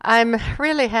I'm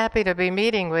really happy to be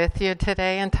meeting with you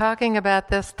today and talking about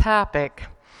this topic.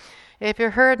 If you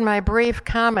heard my brief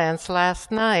comments last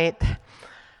night,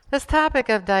 this topic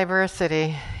of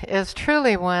diversity is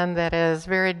truly one that is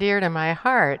very dear to my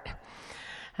heart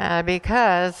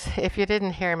because if you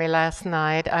didn't hear me last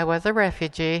night, I was a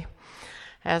refugee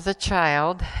as a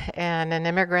child and an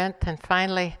immigrant and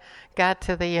finally got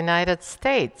to the United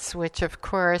States, which of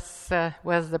course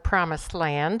was the promised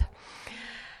land.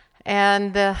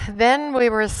 And then we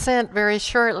were sent very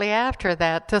shortly after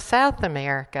that to South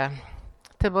America,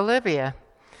 to Bolivia.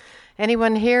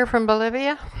 Anyone here from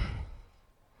Bolivia?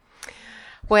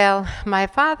 Well, my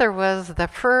father was the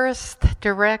first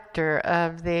director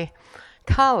of the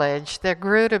college that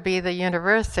grew to be the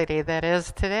university that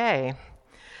is today.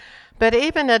 But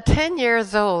even at 10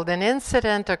 years old, an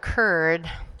incident occurred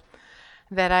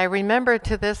that I remember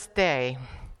to this day.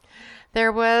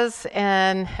 There was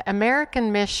an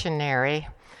American missionary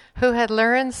who had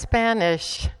learned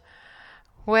Spanish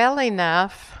well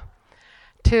enough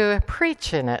to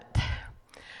preach in it.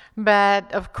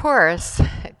 But of course,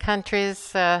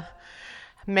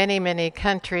 many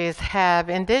countries have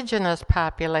indigenous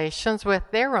populations with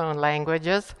their own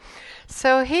languages,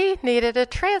 so he needed a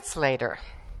translator.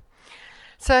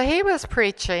 So he was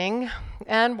preaching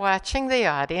and watching the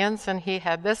audience, and he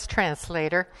had this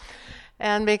translator.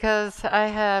 And because I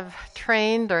have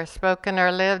trained or spoken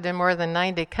or lived in more than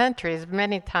 90 countries,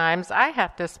 many times I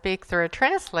have to speak through a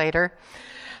translator.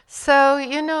 So,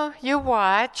 you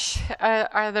watch,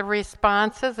 are the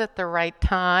responses at the right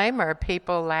time? Are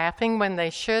people laughing when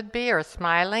they should be or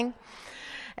smiling?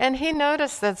 And he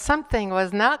noticed that something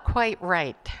was not quite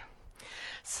right.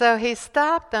 So he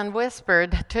stopped and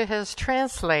whispered to his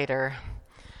translator,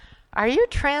 "Are you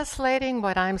translating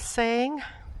what I'm saying?"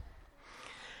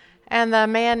 And the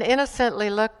man innocently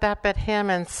looked up at him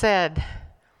and said,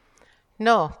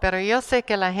 "No, pero yo sé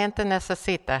que la gente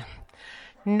necesita."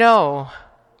 "No,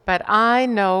 but I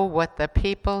know what the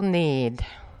people need."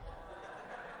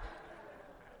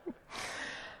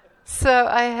 So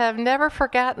I have never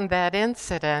forgotten that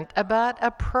incident about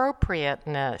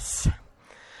appropriateness,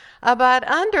 about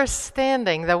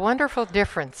understanding the wonderful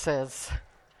differences.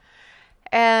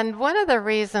 And one of the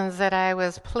reasons that I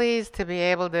was pleased to be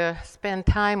able to spend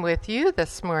time with you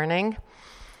this morning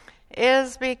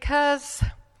is because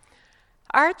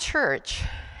our church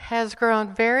has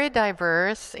grown very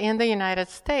diverse in the United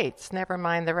States, never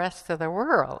mind the rest of the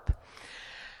world.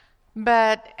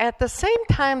 But at the same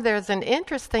time, there's an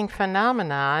interesting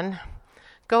phenomenon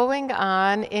going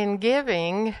on in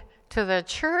giving to the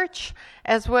church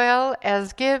as well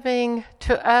as giving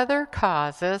to other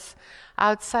causes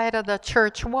outside of the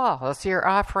church walls, your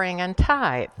offering and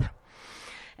tithe.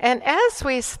 And as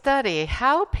we study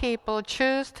how people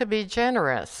choose to be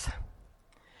generous,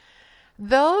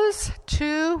 those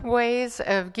two ways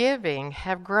of giving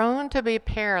have grown to be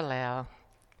parallel.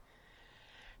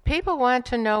 People want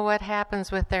to know what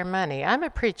happens with their money. I'm a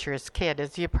preacher's kid,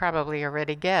 as you probably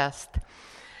already guessed.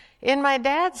 In my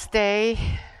dad's day,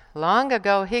 long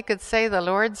ago, he could say the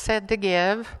Lord said to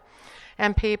give,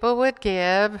 and people would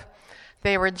give.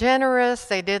 They were generous.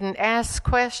 They didn't ask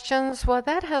questions. Well,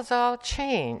 that has all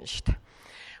changed,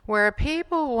 where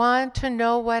people want to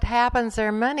know what happens to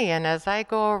their money. And as I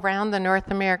go around the North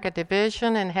America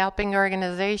division and helping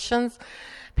organizations,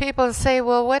 people say,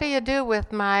 well, what do you do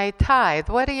with my tithe?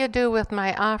 What do you do with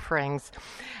my offerings?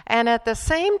 And at the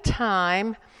same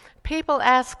time, people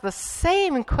ask the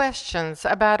same questions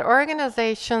about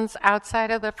organizations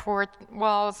outside of the four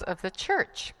walls of the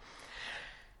church.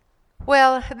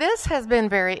 Well, this has been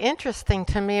very interesting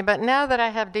to me, but now that I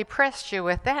have depressed you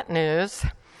with that news,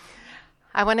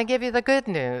 I want to give you the good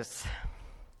news.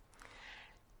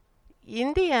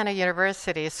 Indiana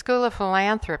University School of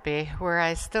Philanthropy, where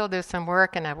I still do some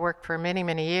work and I've worked for many,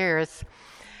 many years,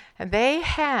 they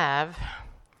have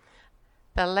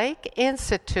the Lake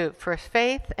Institute for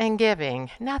Faith and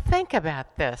Giving. Now think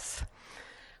about this.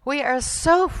 We are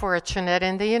so fortunate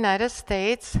in the United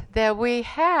States that we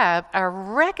have a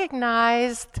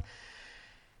recognized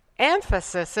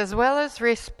emphasis as well as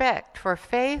respect for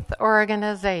faith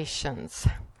organizations.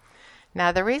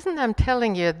 Now, the reason I'm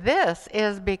telling you this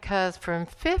is because from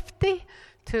 50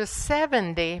 to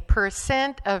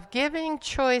 70% of giving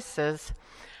choices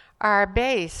are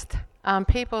based on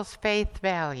people's faith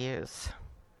values.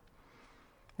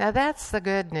 Now, that's the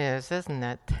good news, isn't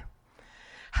it?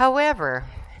 However,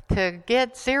 to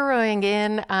get zeroing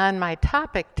in on my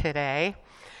topic today,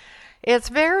 it's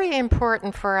very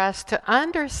important for us to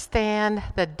understand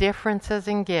the differences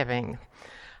in giving.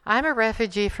 I'm a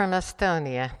refugee from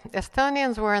Estonia.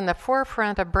 Estonians were in the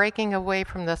forefront of breaking away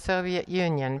from the Soviet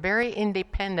Union, very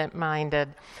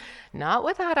independent-minded, not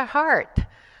without a heart,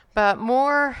 but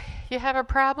more, you have a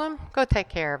problem? Go take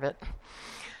care of it.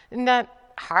 Not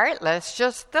heartless,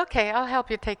 just, okay, I'll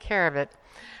help you take care of it.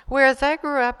 Whereas I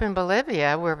grew up in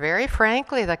Bolivia, where very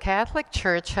frankly the Catholic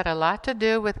Church had a lot to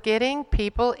do with getting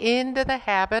people into the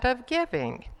habit of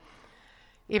giving,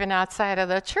 even outside of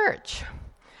the church.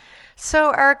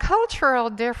 So our cultural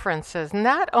differences,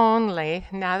 not only,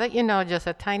 now that you know just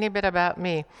a tiny bit about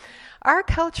me, our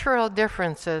cultural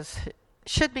differences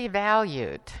should be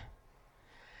valued.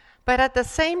 But at the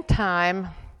same time,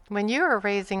 when you are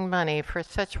raising money for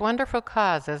such wonderful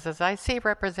causes as I see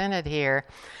represented here,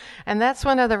 and that's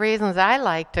one of the reasons I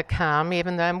like to come,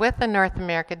 even though I'm with the North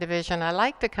America Division, I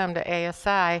like to come to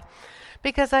ASI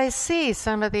because I see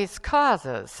some of these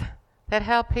causes that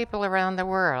help people around the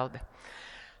world.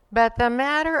 But the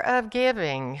matter of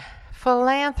giving,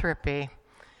 philanthropy,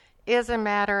 is a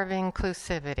matter of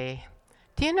inclusivity.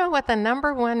 Do you know what the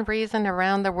number one reason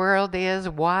around the world is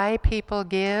why people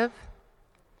give?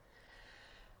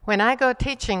 When I go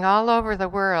teaching all over the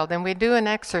world and we do an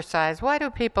exercise, why do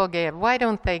people give? Why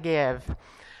don't they give?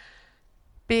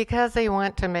 Because they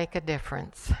want to make a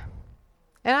difference.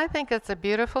 And I think it's a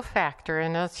beautiful factor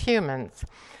in us humans.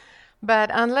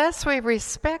 But unless we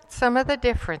respect some of the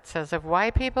differences of why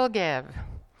people give,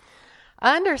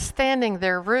 understanding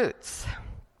their roots,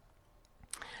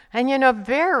 and you know,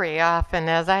 very often,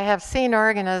 as I have seen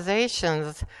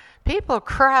organizations, people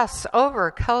cross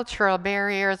over cultural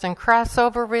barriers and cross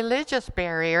over religious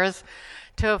barriers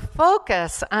to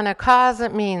focus on a cause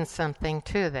that means something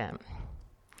to them.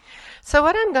 So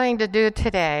what I'm going to do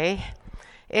today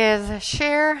is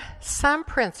share some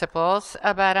principles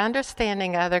about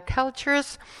understanding other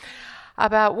cultures,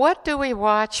 about what do we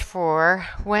watch for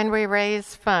when we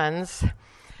raise funds.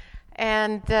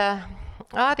 And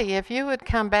Audie, if you would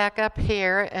come back up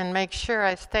here and make sure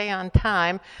I stay on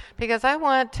time, because I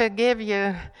want to give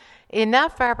you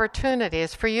enough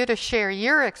opportunities for you to share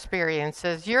your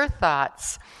experiences, your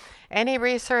thoughts, any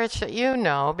research that you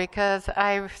know, because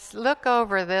I look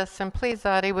over this, and please,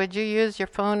 Audie, would you use your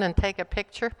phone and take a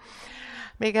picture?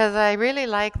 Because I really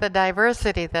like the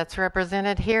diversity that's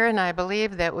represented here, and I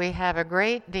believe that we have a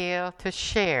great deal to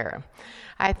share.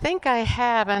 I think I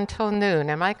have until noon.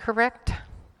 Am I correct?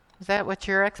 Is that what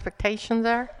your expectations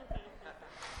are?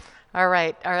 All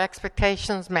right, our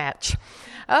expectations match.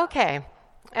 Okay,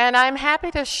 and I'm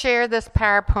happy to share this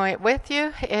PowerPoint with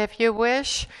you if you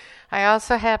wish. I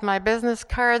also have my business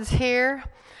cards here.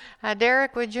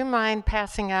 Derek, would you mind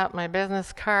passing out my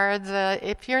business cards?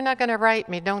 If you're not going to write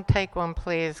me, don't take one,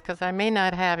 please, because I may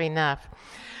not have enough.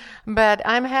 But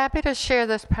I'm happy to share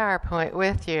this PowerPoint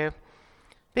with you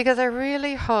because I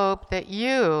really hope that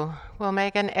you will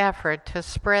make an effort to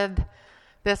spread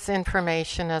this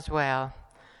information as well.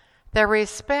 The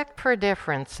respect for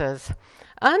differences,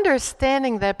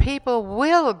 understanding that people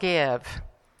will give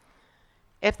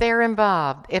if they're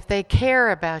involved, if they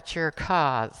care about your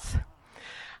cause.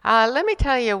 Let me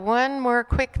tell you one more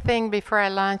quick thing before I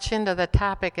launch into the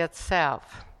topic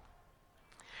itself.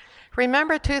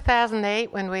 Remember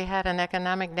 2008 when we had an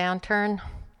economic downturn?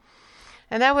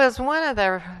 And that was one of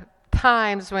the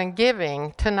times when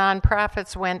giving to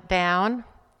nonprofits went down.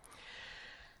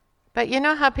 But you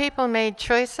know how people made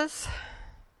choices?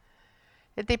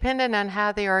 It depended on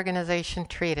how the organization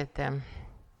treated them.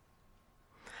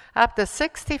 Up to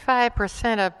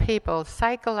 65% of people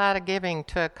cycle out of giving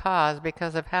to a cause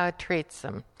because of how it treats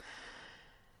them.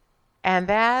 And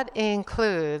that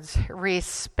includes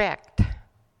respect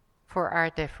for our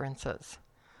differences.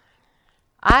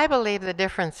 I believe the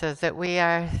differences that we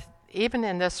are, even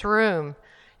in this room,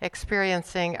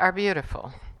 experiencing are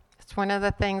beautiful. It's one of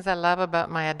the things I love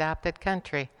about my adopted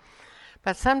country.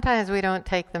 But sometimes we don't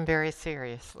take them very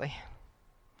seriously.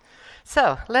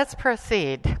 So, let's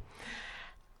proceed.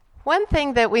 One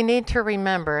thing that we need to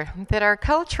remember, that our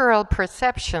cultural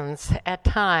perceptions at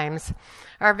times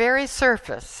are very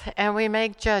surface, and we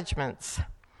make judgments.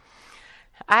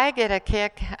 I get a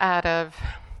kick out of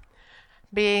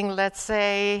being, let's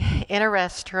say, in a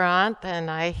restaurant,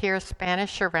 and I hear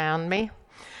Spanish around me.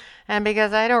 And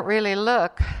because I don't really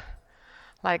look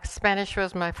like Spanish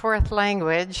was my fourth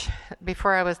language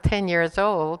before I was 10 years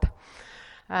old,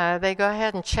 they go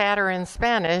ahead and chatter in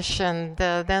Spanish, and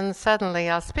then suddenly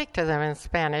I'll speak to them in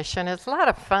Spanish. And it's a lot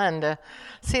of fun to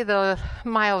see the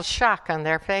mild shock on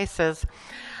their faces.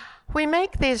 We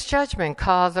make these judgment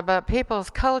calls about people's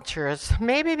cultures,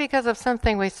 maybe because of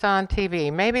something we saw on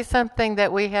TV, maybe something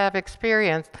that we have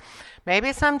experienced,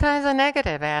 maybe sometimes a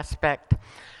negative aspect.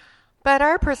 But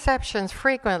our perceptions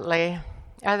frequently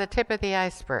are the tip of the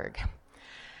iceberg.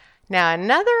 Now,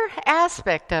 another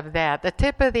aspect of that, the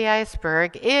tip of the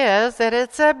iceberg, is that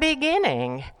it's a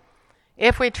beginning,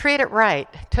 if we treat it right,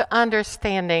 to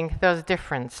understanding those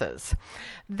differences.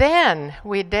 Then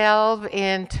we delve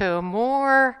into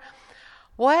more,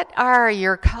 what are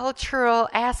your cultural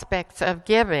aspects of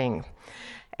giving?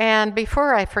 And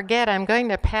before I forget, I'm going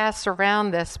to pass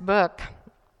around this book.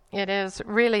 It is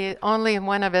really only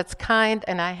one of its kind,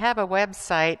 and I have a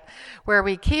website where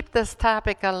we keep this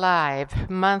topic alive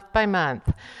month by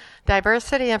month,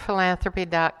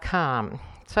 diversityandphilanthropy.com.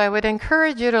 So I would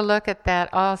encourage you to look at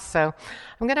that also.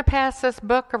 I'm going to pass this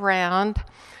book around.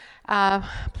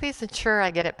 Please ensure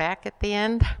I get it back at the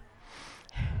end.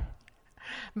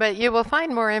 But you will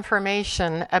find more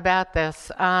information about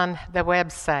this on the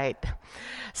website.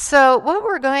 So what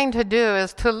we're going to do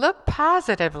is to look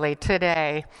positively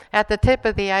today at the tip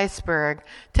of the iceberg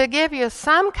to give you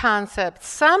some concepts,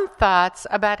 some thoughts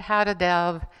about how to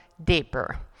delve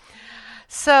deeper.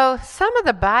 So some of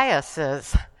the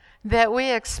biases that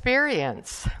we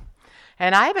experience,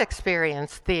 and I've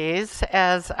experienced these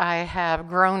as I have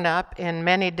grown up in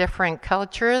many different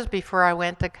cultures before I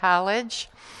went to college.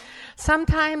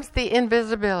 Sometimes the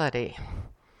invisibility.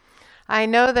 I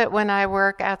know that when I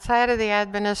work outside of the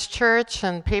Adventist Church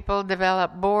and people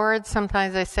develop boards,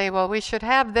 sometimes they say, well, we should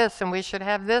have this, and we should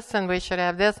have this, and we should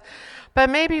have this. But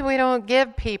maybe we don't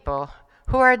give people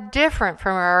who are different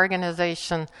from our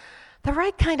organization the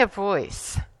right kind of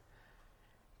voice.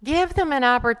 Give them an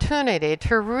opportunity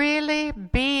to really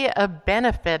be a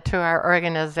benefit to our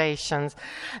organizations.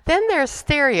 Then there's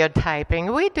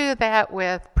stereotyping. We do that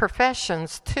with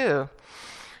professions too.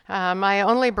 My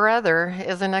only brother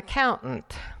is an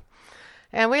accountant,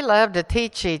 and we love to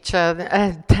tease each other,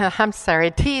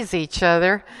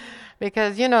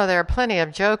 because, there are plenty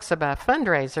of jokes about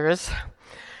fundraisers,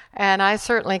 and I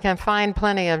certainly can find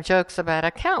plenty of jokes about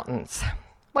accountants.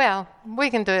 Well, we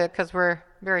can do it because we're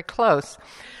very close.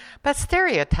 But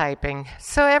stereotyping,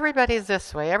 so everybody's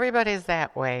this way, everybody's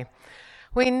that way.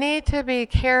 We need to be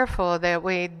careful that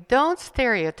we don't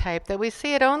stereotype, that we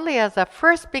see it only as a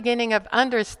first beginning of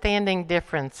understanding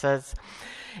differences.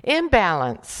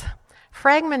 Imbalance,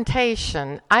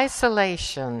 fragmentation,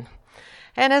 isolation,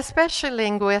 and especially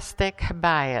linguistic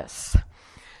bias.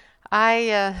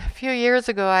 A few years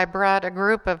ago, I brought a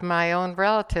group of my own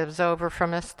relatives over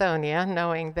from Estonia,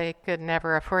 knowing they could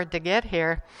never afford to get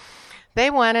here. They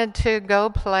wanted to go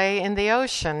play in the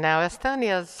ocean. Now,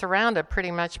 Estonia is surrounded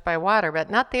pretty much by water, but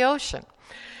not the ocean.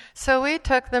 So we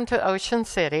took them to Ocean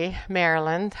City,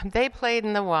 Maryland. They played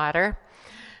in the water,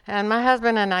 and my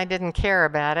husband and I didn't care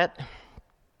about it.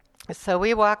 So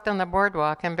we walked on the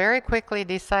boardwalk and very quickly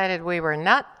decided we were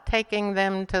not taking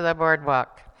them to the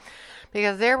boardwalk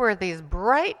because there were these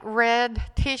bright red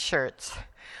T-shirts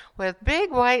with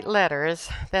big white letters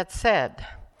that said,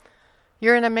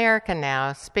 "You're an American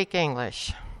now, speak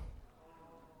English."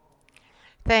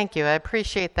 Thank you, I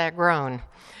appreciate that groan.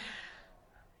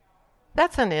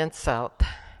 That's an insult.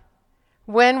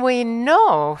 When we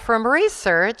know from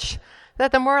research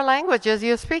that the more languages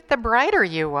you speak, the brighter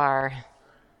you are.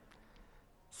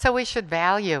 So we should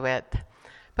value it.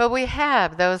 But we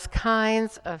have those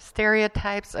kinds of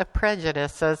stereotypes of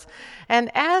prejudices.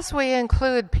 And as we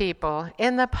include people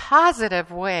in the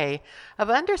positive way of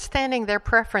understanding their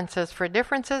preferences for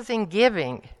differences in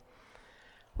giving,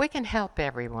 we can help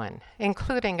everyone,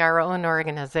 including our own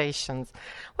organizations.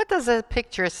 What does a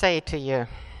picture say to you?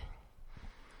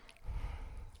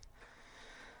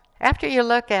 After you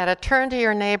look at it, turn to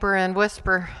your neighbor and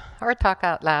whisper or talk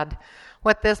out loud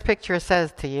what this picture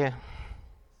says to you.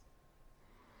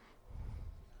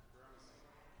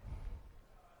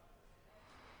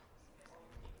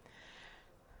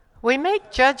 We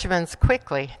make judgments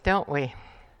quickly, don't we?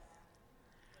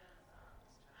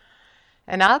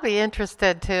 And I'll be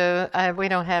interested to, we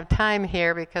don't have time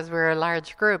here because we're a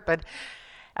large group, but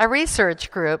a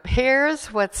research group, here's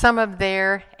what some of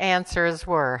their answers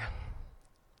were.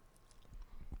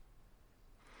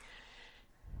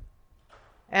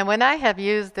 And when I have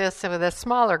used this with a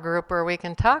smaller group where we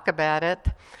can talk about it,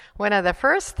 one of the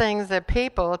first things that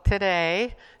people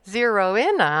today zero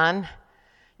in on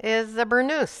is the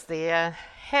burnous, the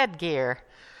headgear,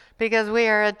 because we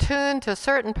are attuned to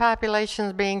certain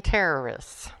populations being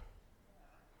terrorists.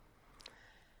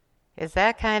 Is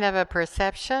that kind of a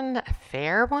perception a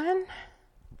fair one?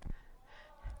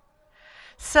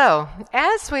 So,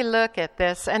 as we look at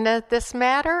this, and this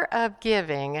matter of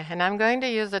giving, and I'm going to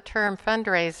use the term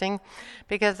fundraising,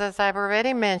 because as I've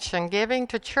already mentioned, giving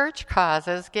to church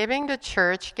causes, giving to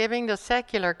church, giving to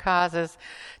secular causes,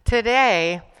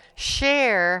 today,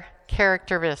 share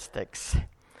characteristics.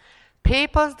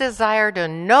 People's desire to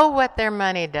know what their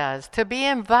money does, to be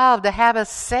involved, to have a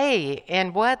say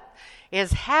in what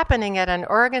is happening at an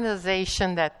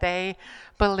organization that they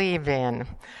believe in.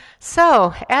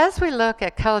 So, as we look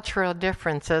at cultural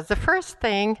differences, the first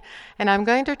thing, and I'm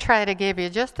going to try to give you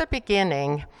just a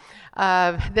beginning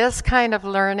of this kind of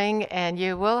learning, and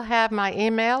you will have my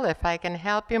email. If I can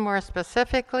help you more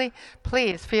specifically,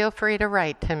 please feel free to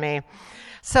write to me.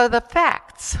 So the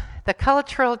facts, the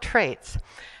cultural traits,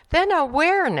 then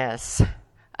awareness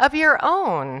of your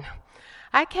own.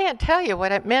 I can't tell you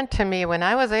what it meant to me when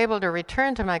I was able to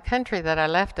return to my country that I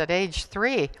left at age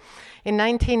 3 in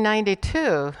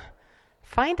 1992.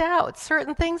 Find out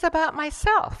certain things about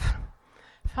myself.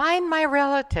 Find my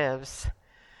relatives.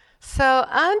 So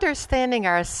understanding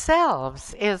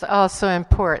ourselves is also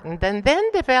important, and then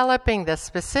developing the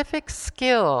specific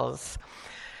skills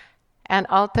and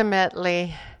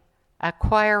ultimately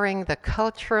acquiring the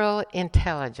cultural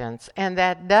intelligence. And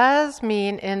that does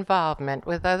mean involvement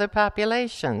with other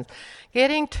populations,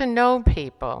 getting to know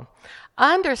people,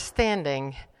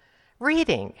 understanding,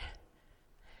 reading.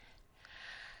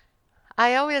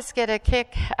 I always get a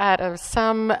kick out of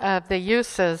some of the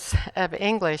uses of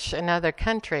English in other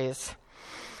countries.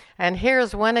 And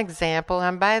here's one example.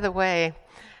 And by the way,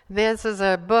 this is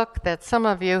a book that some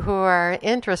of you who are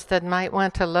interested might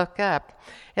want to look up.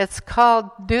 It's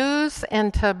called Do's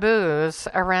and Taboos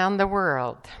Around the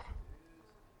World.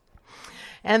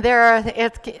 And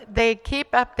they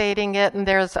keep updating it, and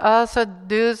there's also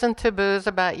do's and taboos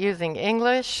about using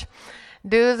English,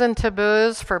 do's and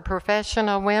taboos for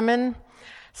professional women.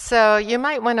 So you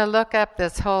might want to look up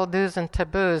this whole Do's and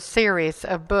Taboos series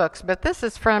of books, but this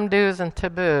is from Do's and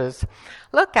Taboos.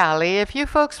 Look, Ali, if you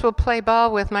folks will play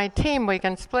ball with my team, we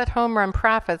can split home run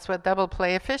profits with double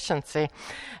play efficiency.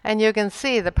 And you can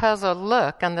see the puzzled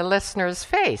look on the listener's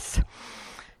face.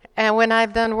 And when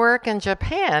I've done work in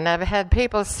Japan, I've had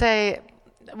people say,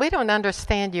 we don't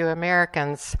understand you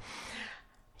Americans.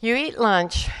 You eat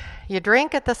lunch, you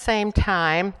drink at the same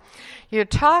time, you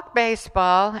talk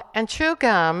baseball and chew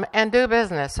gum and do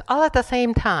business all at the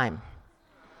same time.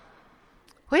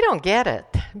 We don't get it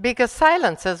because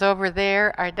silences over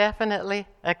there are definitely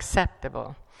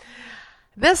acceptable.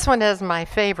 This one is my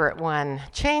favorite one.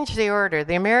 Change the order.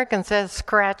 The American says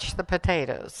scratch the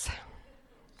potatoes.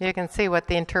 You can see what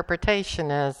the interpretation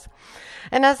is.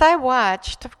 And as I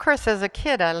watched, of course, as a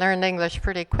kid, I learned English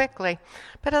pretty quickly.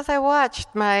 But as I watched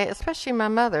especially my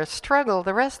mother, struggle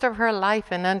the rest of her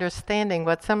life in understanding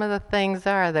what some of the things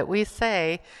are that we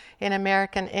say in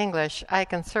American English, I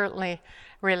can certainly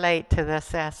relate to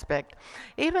this aspect.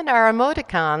 Even our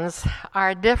emoticons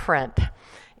are different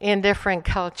in different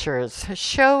cultures,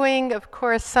 showing, of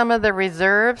course, some of the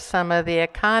reserves, some of the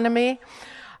economy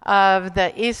of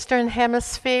the Eastern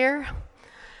Hemisphere,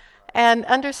 and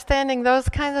understanding those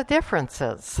kinds of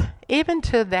differences, even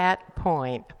to that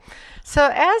point. So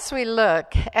as we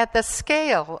look at the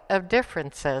scale of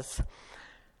differences,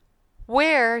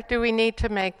 where do we need to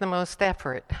make the most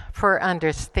effort for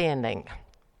understanding?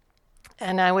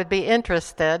 And I would be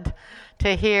interested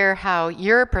to hear how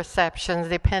your perceptions,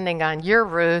 depending on your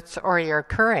roots or your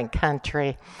current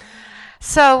country.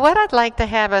 So what I'd like to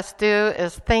have us do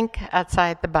is think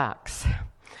outside the box.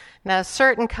 Now,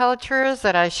 certain cultures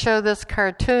that I show this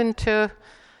cartoon to,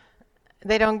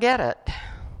 they don't get it.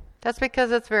 That's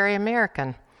because it's very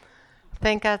American.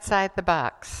 Think outside the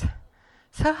box.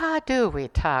 So how do we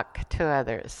talk to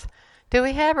others? Do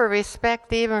we have a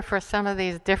respect even for some of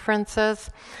these differences?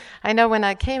 I know when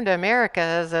I came to America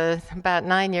as about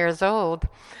 9 years old,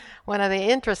 one of the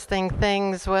interesting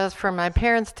things was for my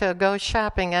parents to go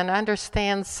shopping and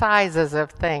understand sizes of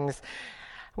things.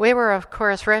 We were, of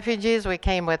course, refugees. We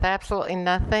came with absolutely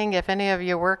nothing. If any of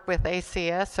you work with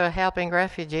ACS or helping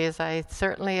refugees, I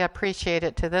certainly appreciate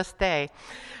it to this day.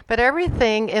 But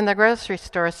everything in the grocery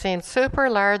store seemed super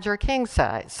large or king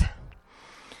size.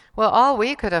 Well, all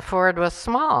we could afford was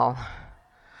small.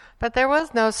 But there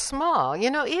was no small.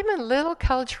 You know, even little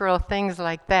cultural things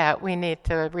like that we need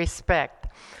to respect.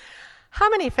 How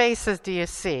many faces do you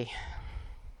see?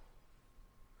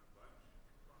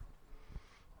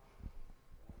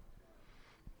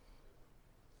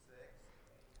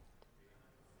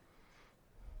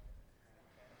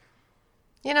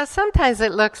 You know, sometimes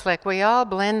it looks like we all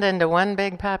blend into one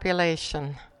big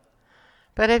population.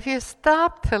 But if you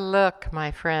stop to look, my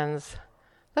friends,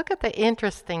 look at the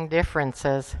interesting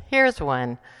differences. Here's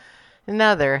one.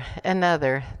 Another.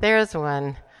 There's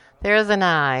one. There's an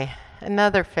eye.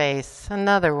 Another face.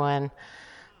 Another one.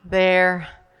 There.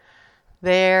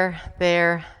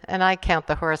 And I count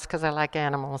the horse because I like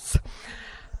animals.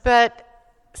 But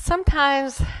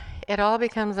sometimes it all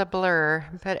becomes a blur,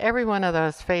 but every one of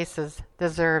those faces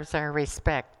deserves our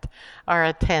respect, our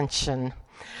attention.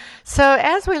 So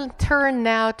as we turn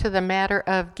now to the matter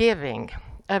of giving,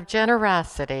 of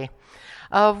generosity,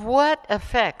 of what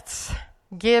affects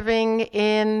giving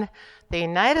in the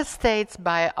United States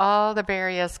by all the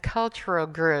various cultural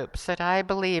groups that I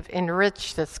believe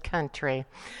enrich this country,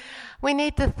 we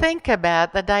need to think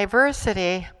about the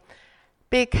diversity,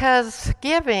 because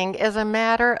giving is a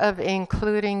matter of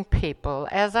including people.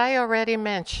 As I already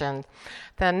mentioned,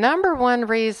 the number one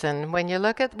reason when you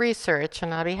look at research,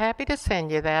 and I'll be happy to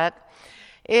send you that,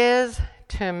 is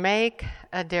to make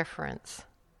a difference.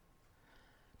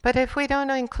 But if we don't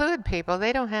include people,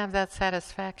 they don't have that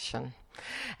satisfaction.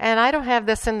 And I don't have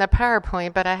this in the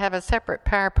PowerPoint, but I have a separate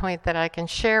PowerPoint that I can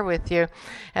share with you.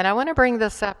 And I want to bring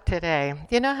this up today.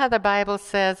 You know how the Bible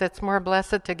says it's more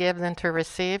blessed to give than to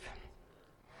receive?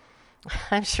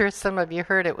 I'm sure some of you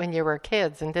heard it when you were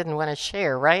kids and didn't want to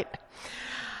share, right?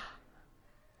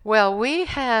 Well,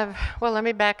 let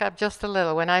me back up just a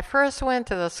little. When I first went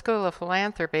to the School of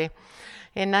Philanthropy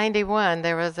in 91,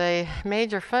 there was a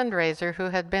major fundraiser who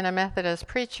had been a Methodist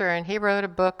preacher, and he wrote a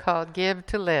book called Give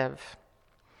to Live.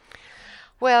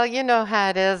 Well, you know how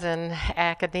it is in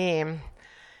academia.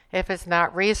 If it's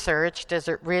not researched, is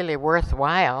it really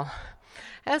worthwhile?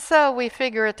 And so we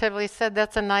figuratively said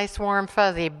that's a nice warm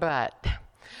fuzzy but.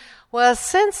 Well,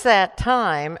 since that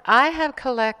time, I have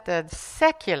collected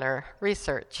secular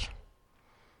research.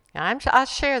 Now, I'll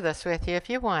share this with you if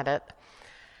you want it.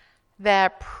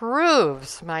 That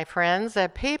proves, my friends,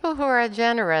 that people who are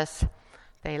generous,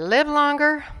 they live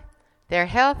longer, they're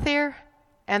healthier,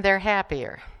 and they're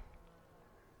happier.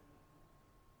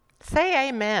 Say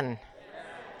amen. Amen.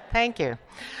 Thank you.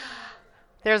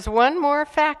 There's one more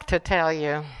fact to tell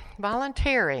you.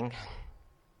 Volunteering.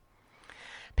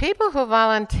 People who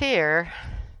volunteer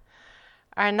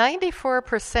are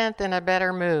 94% in a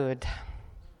better mood.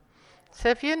 So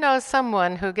if you know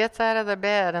someone who gets out of the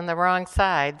bed on the wrong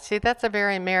side, see, that's a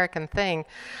very American thing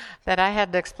that I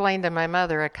had to explain to my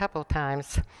mother a couple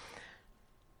times.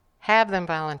 Have them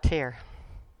volunteer.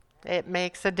 It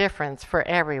makes a difference for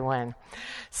everyone.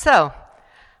 So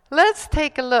let's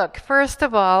take a look. First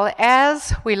of all,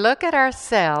 as we look at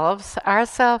ourselves, our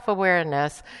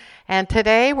self-awareness, and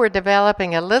today we're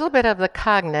developing a little bit of the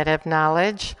cognitive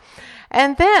knowledge.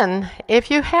 And then,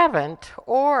 if you haven't,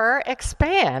 or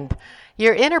expand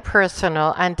your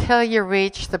interpersonal until you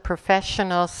reach the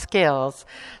professional skills.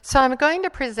 So I'm going to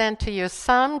present to you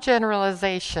some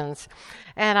generalizations,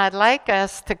 and I'd like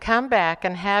us to come back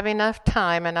and have enough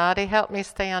time, and Audie, help me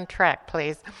stay on track,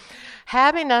 please.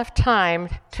 Have enough time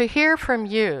to hear from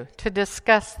you, to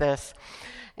discuss this.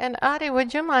 And Audie,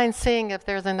 would you mind seeing if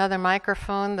there's another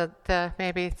microphone that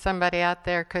maybe somebody out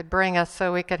there could bring us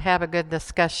so we could have a good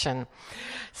discussion?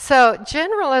 So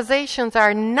generalizations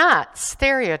are not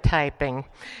stereotyping.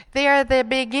 They are the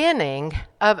beginning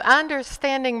of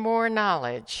understanding more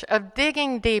knowledge, of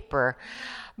digging deeper.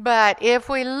 But if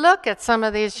we look at some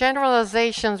of these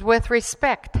generalizations with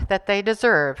respect that they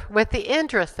deserve, with the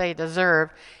interest they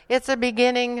deserve, it's a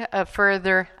beginning of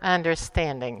further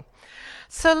understanding.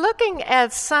 So looking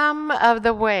at some of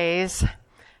the ways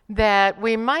that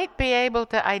we might be able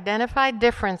to identify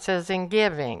differences in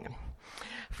giving.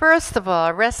 First of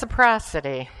all,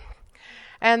 reciprocity.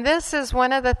 And this is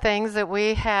one of the things that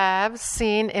we have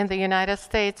seen in the United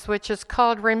States, which is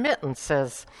called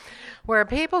remittances, where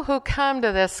people who come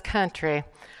to this country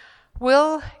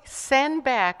will send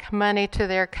back money to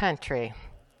their country.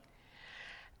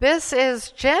 This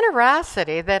is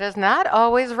generosity that is not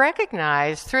always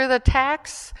recognized through the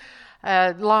tax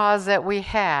laws that we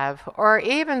have, or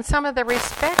even some of the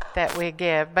respect that we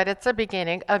give, but it's a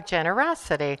beginning of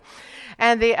generosity.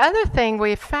 And the other thing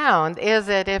we found is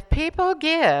that if people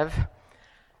give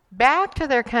back to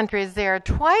their countries, they are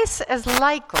twice as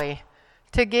likely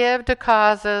to give to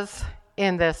causes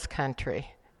in this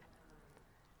country.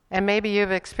 And maybe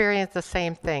you've experienced the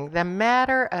same thing, the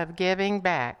matter of giving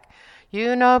back.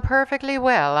 You know perfectly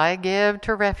well I give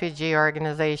to refugee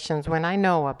organizations when I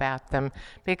know about them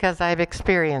because I've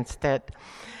experienced it.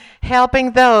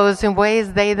 Helping those in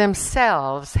ways they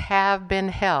themselves have been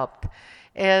helped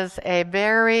is a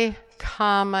very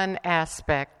common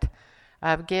aspect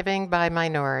of giving by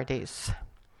minorities.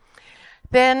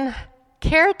 Then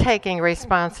caretaking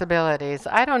responsibilities.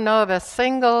 I don't know of a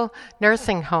single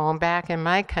nursing home back in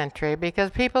my country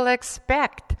because people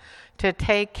expect to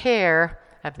take care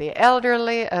of the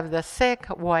elderly, of the sick,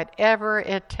 whatever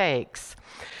it takes.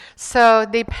 So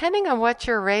depending on what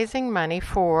you're raising money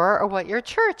for or what your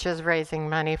church is raising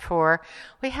money for,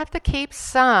 we have to keep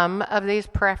some of these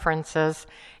preferences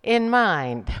in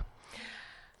mind.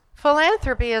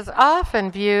 Philanthropy is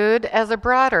often viewed as a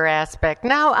broader aspect.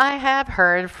 Now, I have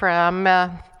heard from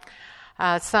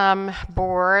some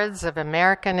boards of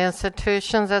American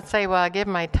institutions that say, well, I give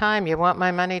my time, you want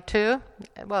my money too?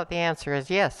 Well, the answer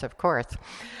is yes, of course.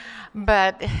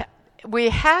 But we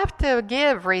have to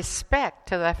give respect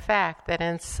to the fact that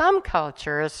in some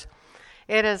cultures,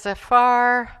 it is a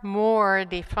far more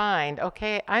defined,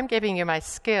 okay, I'm giving you my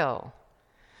skill.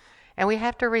 And we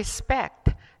have to respect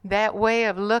that way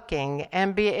of looking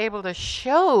and be able to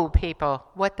show people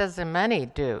what does the money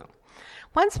do.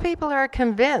 Once people are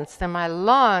convinced, in my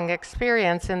long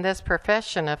experience in this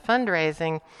profession of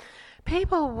fundraising,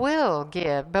 people will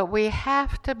give, but we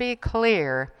have to be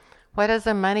clear, what is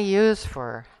the money used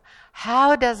for?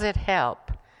 How does it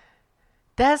help?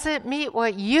 Does it meet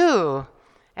what you,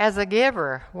 as a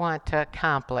giver, want to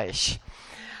accomplish?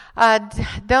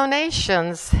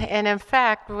 Donations, and in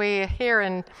fact, we here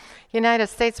in United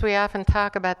States, we often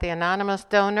talk about the anonymous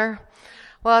donor.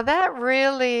 Well, that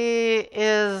really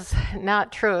is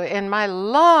not true. In my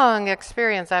long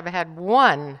experience, I've had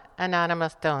one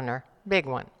anonymous donor, big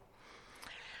one.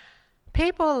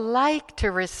 People like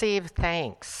to receive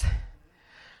thanks,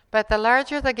 but the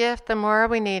larger the gift, the more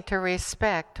we need to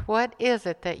respect what is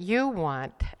it that you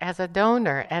want as a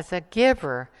donor, as a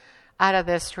giver, out of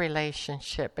this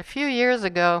relationship. A few years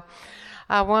ago,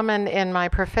 a woman in my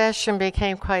profession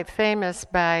became quite famous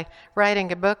by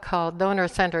writing a book called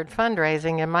Donor-Centered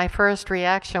Fundraising, and my first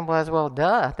reaction was, well,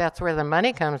 duh, that's where the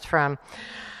money comes from.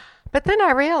 But then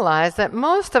I realized that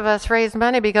most of us raise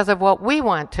money because of what we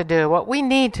want to do, what we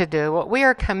need to do, what we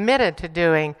are committed to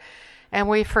doing, and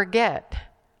we forget,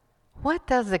 what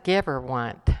does the giver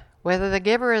want? Whether the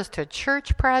giver is to a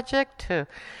church project, to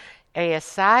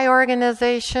ASI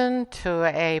organization, to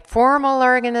a formal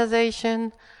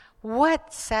organization,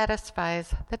 what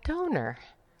satisfies the donor?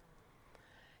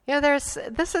 You know,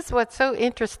 this is what's so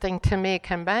interesting to me,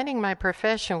 combining my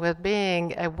profession with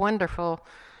being a wonderful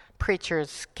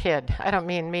preacher's kid. I don't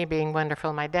mean me being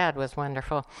wonderful. My dad was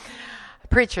wonderful.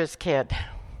 Preacher's kid.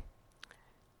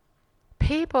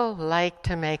 People like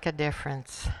to make a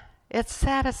difference. It's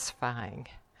satisfying.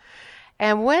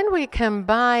 And when we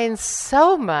combine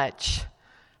so much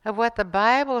of what the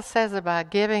Bible says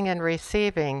about giving and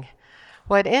receiving,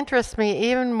 what interests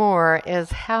me even more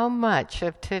is how much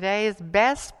of today's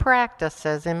best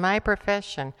practices in my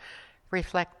profession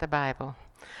reflect the Bible.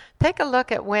 Take a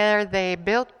look at where they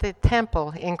built the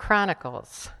temple in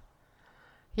Chronicles.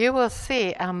 You will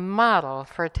see a model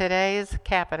for today's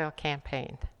capital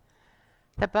campaign.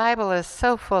 The Bible is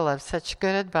so full of such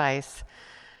good advice,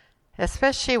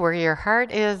 especially where your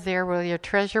heart is, there will your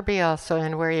treasure be also,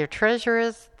 and where your treasure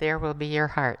is, there will be your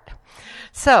heart.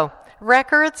 So,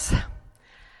 records,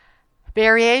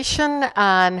 variation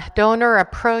on donor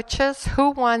approaches,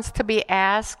 who wants to be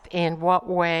asked in what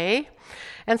way,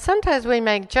 and sometimes we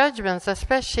make judgments,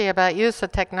 especially about use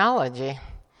of technology.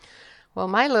 Well,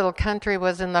 my little country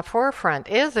is in the forefront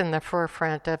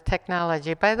of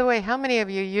technology. By the way, how many of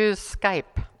you use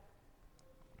Skype?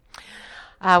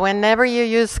 Whenever you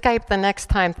use Skype the next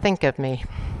time, think of me,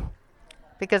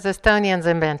 because Estonians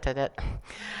invented it.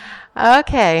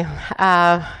 Okay,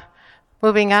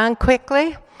 moving on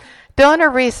quickly. Donor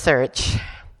research.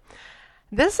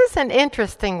 This is an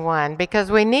interesting one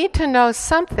because we need to know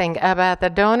something about the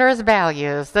donor's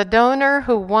values, the donor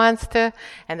who wants to,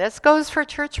 and this goes for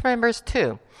church members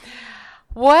too.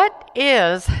 What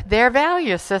is their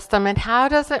value system and how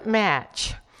does it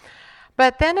match?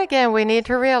 But then again, we need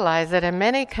to realize that in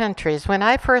many countries, when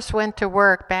I first went to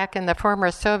work back in the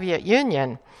former Soviet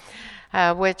Union,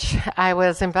 which I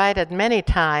was invited many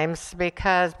times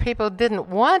because people didn't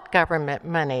want government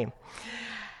money.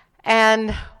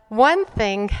 And one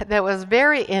thing that was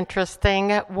very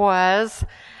interesting was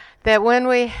that when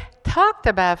we talked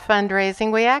about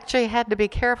fundraising, we actually had to be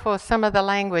careful with some of the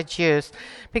language used,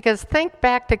 because think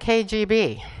back to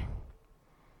KGB.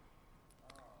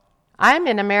 I'm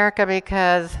in America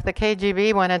because the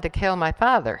KGB wanted to kill my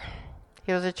father.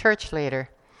 He was a church leader.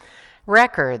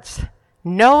 Records,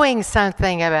 knowing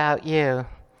something about you.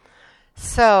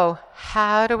 So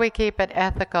how do we keep it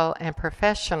ethical and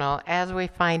professional as we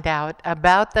find out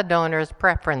about the donor's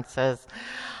preferences?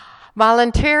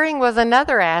 Volunteering was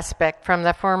another aspect from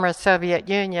the former Soviet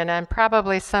Union and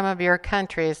probably some of your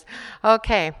countries.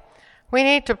 Okay, we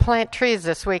need to plant trees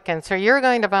this weekend, so you're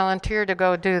going to volunteer to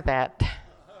go do that.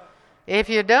 If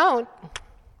you don't,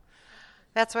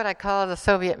 that's what I call the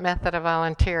Soviet method of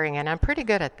volunteering, and I'm pretty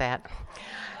good at that.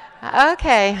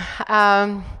 Okay,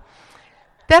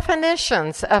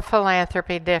 definitions of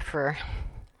philanthropy differ.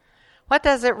 What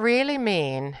does it really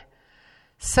mean?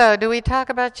 So do we talk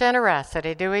about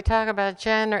generosity? Do we talk about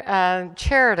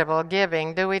charitable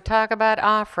giving? Do we talk about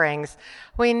offerings?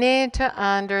 We need to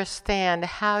understand,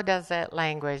 how does that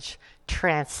language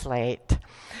translate?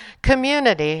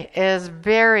 Community is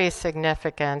very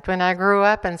significant. When I grew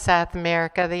up in South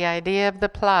America, the idea of the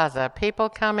plaza, people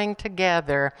coming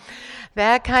together,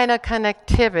 that kind of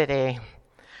connectivity.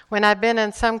 When I've been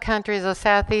in some countries of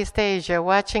Southeast Asia,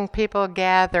 watching people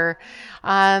gather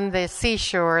on the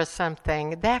seashore or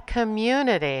something, that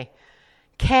community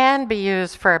can be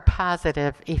used for a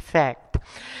positive effect.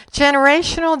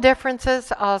 Generational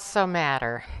differences also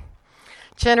matter.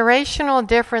 Generational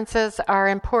differences are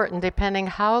important depending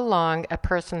how long a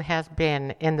person has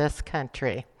been in this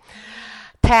country.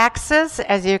 Taxes,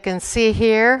 as you can see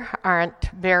here, aren't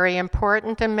very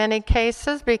important in many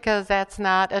cases because that's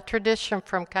not a tradition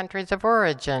from countries of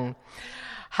origin.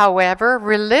 However,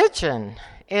 religion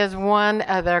is one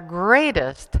of the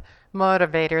greatest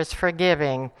motivators for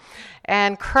giving.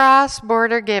 And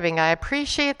cross-border giving, I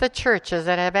appreciate the churches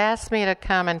that have asked me to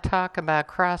come and talk about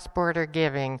cross-border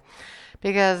giving,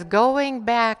 because going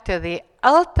back to the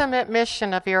ultimate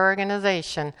mission of your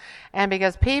organization, and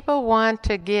because people want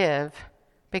to give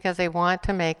because they want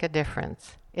to make a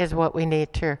difference, is what we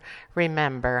need to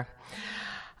remember.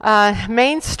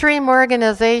 Mainstream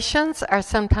organizations are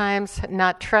sometimes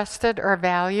not trusted or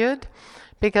valued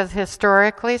because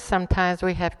historically sometimes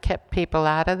we have kept people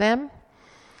out of them.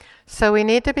 So we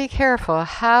need to be careful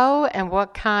how and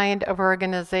what kind of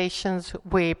organizations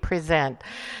we present.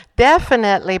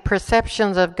 Definitely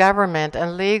perceptions of government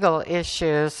and legal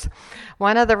issues.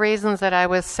 One of the reasons that I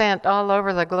was sent all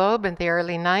over the globe in the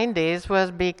early 90s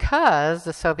was because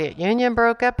the Soviet Union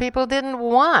broke up. People didn't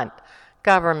want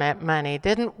government money,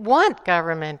 didn't want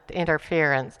government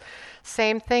interference.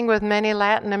 Same thing with many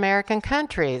Latin American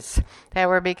countries that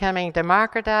were becoming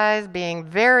democratized, being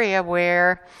very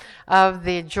aware of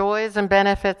the joys and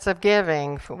benefits of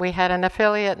giving. We had an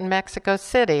affiliate in Mexico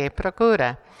City,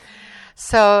 Procura.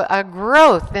 So a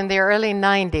growth in the early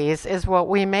 90s is what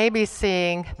we may be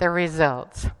seeing the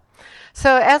results.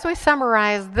 So as we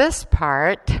summarize this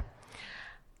part,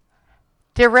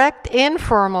 direct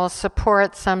informal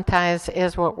support sometimes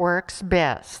is what works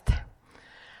best.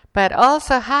 But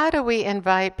also, how do we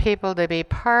invite people to be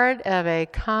part of a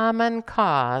common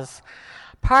cause,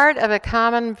 part of a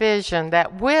common vision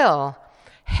that will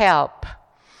help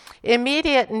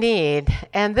immediate need?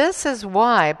 And this is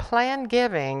why planned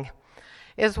giving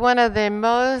is one of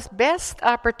the best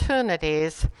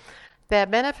opportunities that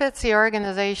benefits the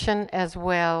organization as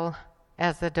well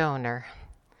as the donor.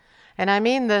 And I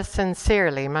mean this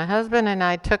sincerely. My husband and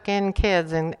I took in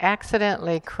kids and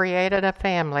accidentally created a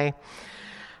family.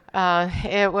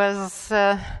 It was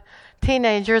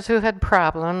teenagers who had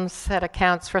problems. That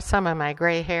accounts for some of my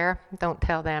gray hair. Don't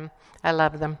tell them. I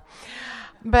love them.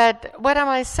 But what am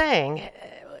I saying?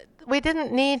 We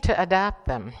didn't need to adopt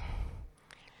them.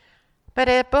 But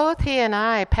if both he and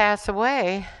I pass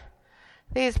away,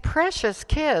 these precious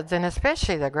kids, and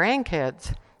especially the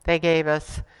grandkids they gave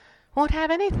us, won't have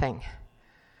anything.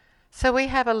 So we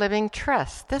have a living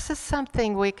trust. This is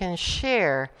something we can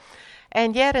share.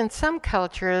 And yet in some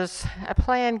cultures, a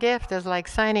planned gift is like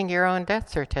signing your own death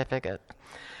certificate.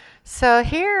 So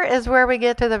here is where we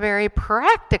get to the very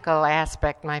practical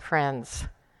aspect, my friends.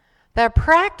 The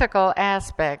practical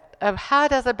aspect of how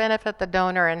does it benefit the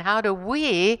donor, and how do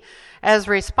we, as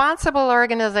responsible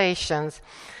organizations,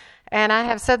 and I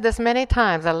have said this many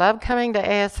times, I love coming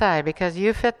to ASI because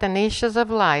you fit the niches of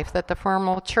life that the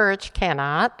formal church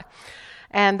cannot.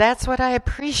 And that's what I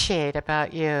appreciate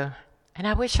about you. And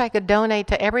I wish I could donate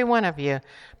to every one of you.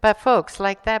 But folks,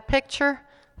 like that picture,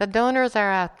 the donors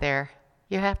are out there.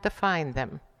 You have to find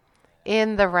them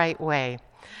in the right way.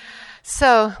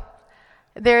 So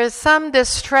there is some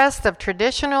distrust of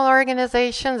traditional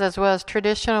organizations as well as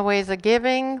traditional ways of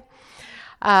giving.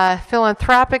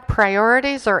 Philanthropic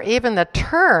priorities, or even the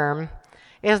term,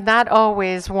 is not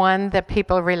always one that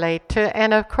people relate to.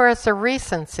 And of course, the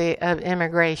recency of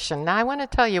immigration. Now, I want to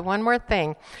tell you one more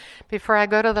thing before I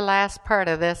go to the last part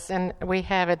of this and we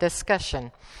have a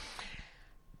discussion.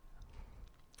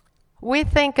 We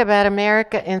think about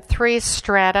America in 3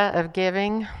 strata of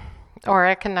giving or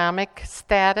economic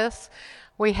status.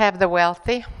 We have the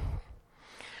wealthy.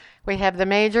 We have the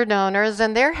major donors,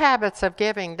 and their habits of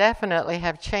giving definitely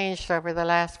have changed over the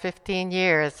last 15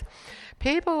 years.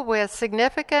 People with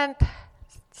significant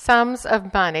sums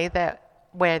of money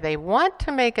where they want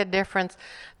to make a difference,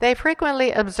 they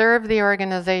frequently observe the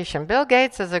organization. Bill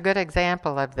Gates is a good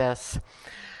example of this.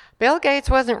 Bill Gates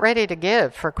wasn't ready to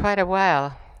give for quite a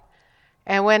while.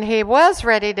 And when he was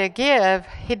ready to give,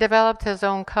 he developed his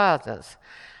own causes.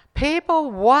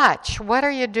 People watch. What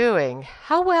are you doing?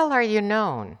 How well are you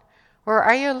known? Or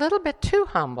are you a little bit too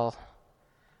humble?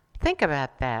 Think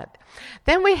about that.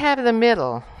 Then we have the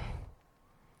middle.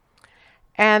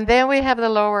 And then we have the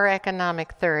lower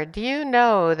economic third. Do you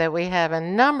know that we have a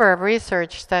number of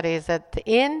research studies that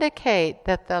indicate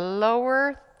that the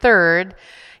lower third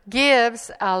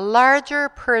gives a larger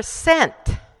percent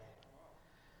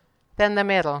than the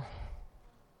middle?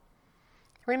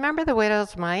 Remember the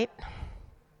widow's mite?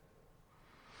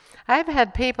 I've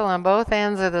had people on both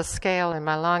ends of the scale in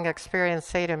my long experience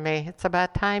say to me, "It's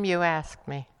about time you asked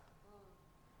me."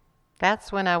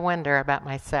 That's when I wonder about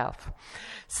myself.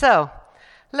 So,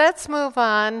 let's move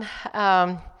on.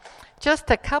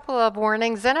 Just a couple of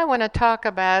warnings. Then I want to talk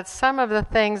about some of the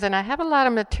things, and I have a lot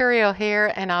of material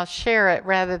here, and I'll share it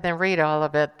rather than read all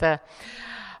of it.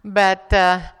 But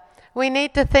we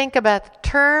need to think about the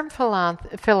term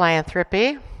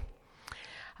philanthropy,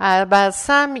 about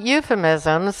some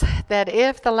euphemisms, that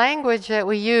if the language that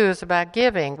we use about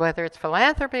giving, whether it's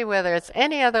philanthropy, whether it's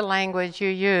any other language you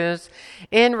use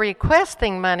in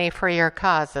requesting money for your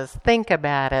causes, think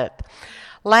about it.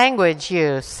 Language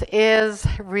use is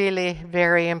really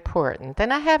very important.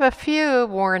 And I have a few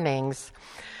warnings.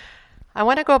 I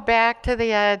want to go back to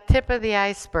the tip of the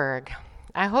iceberg.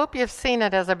 I hope you've seen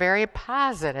it as a very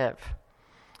positive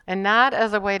and not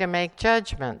as a way to make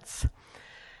judgments.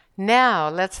 Now,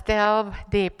 let's delve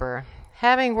deeper.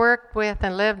 Having worked with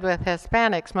and lived with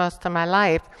Hispanics most of my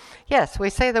life, yes, we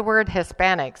say the word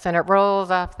Hispanics and it rolls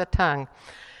off the tongue.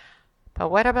 But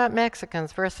what about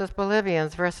Mexicans versus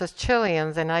Bolivians versus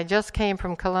Chileans? And I just came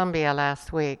from Colombia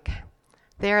last week.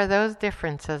 There are those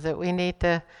differences that we need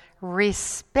to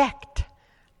respect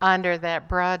under that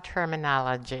broad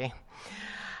terminology.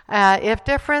 If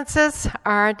differences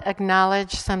aren't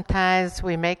acknowledged, sometimes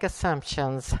we make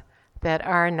assumptions that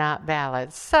are not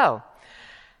valid. So,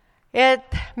 it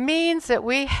means that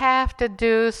we have to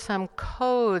do some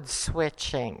code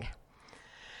switching.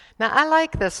 Now, I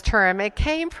like this term. It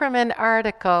came from an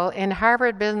article in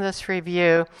Harvard Business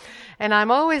Review, and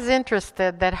I'm always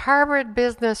interested that Harvard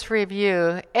Business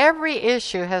Review, every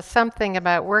issue has something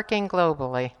about working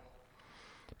globally,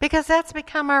 because that's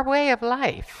become our way of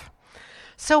life.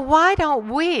 So why don't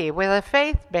we, with a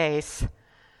faith base,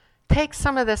 take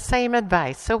some of the same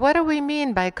advice? So what do we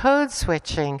mean by code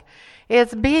switching?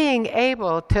 It's being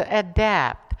able to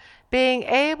adapt, being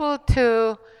able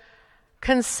to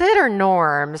consider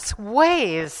norms,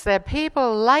 ways that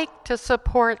people like to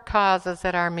support causes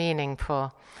that are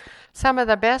meaningful. Some of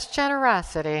the best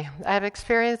generosity I've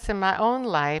experienced in my own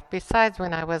life, besides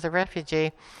when I was a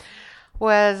refugee,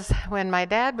 was when my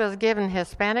dad was given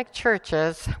Hispanic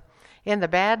churches in the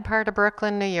bad part of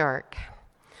Brooklyn, New York.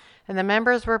 And the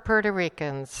members were Puerto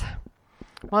Ricans,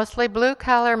 mostly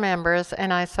blue-collar members,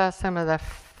 and I saw some of the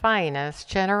finest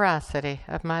generosity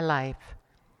of my life.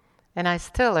 And I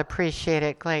still appreciate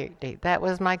it greatly. That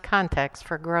was my context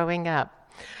for growing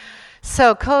up.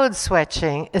 So code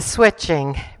switching is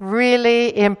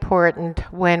really important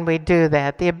when we do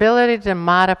that. The ability to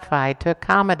modify, to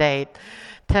accommodate,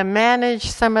 to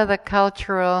manage some of the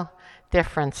cultural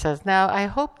differences. Now, I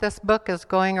hope this book is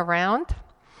going around.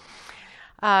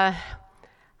 I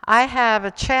have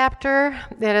a chapter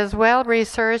that is well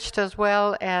researched as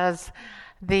well as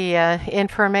the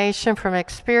information from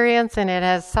experience, and it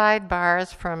has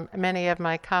sidebars from many of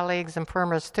my colleagues and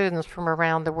former students from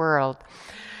around the world.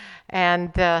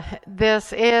 And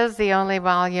this is the only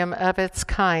volume of its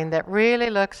kind that really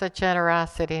looks at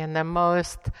generosity in the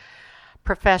most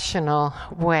professional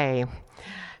way.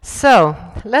 So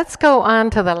let's go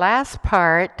on to the last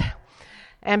part,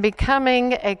 and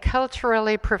becoming a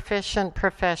culturally proficient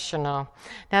professional.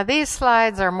 Now, these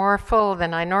slides are more full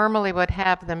than I normally would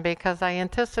have them because I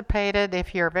anticipated,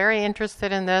 if you're very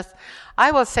interested in this, I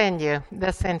will send you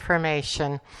this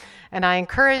information, and I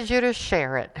encourage you to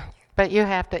share it. But you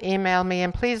have to email me,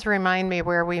 and please remind me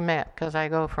where we met, because I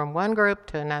go from one group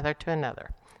to another to another.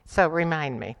 So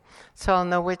remind me, so I'll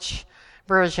know which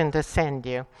version to send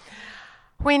you.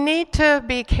 We need to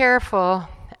be careful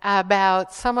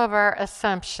about some of our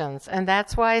assumptions, and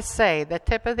that's why I say the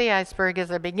tip of the iceberg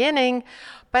is a beginning,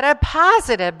 but a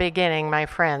positive beginning, my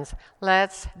friends.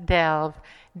 Let's delve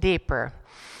deeper.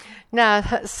 Now,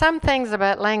 some things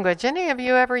about language. Any of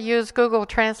you ever use Google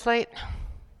Translate?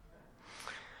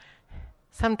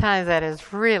 Sometimes that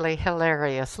is really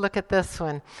hilarious. Look at this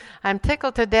one. I'm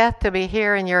tickled to death to be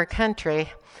here in your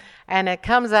country. And it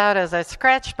comes out as I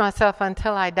scratched myself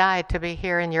until I died to be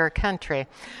here in your country.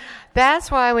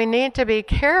 That's why we need to be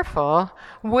careful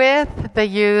with the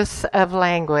use of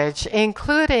language,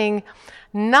 including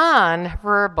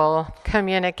non-verbal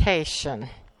communication.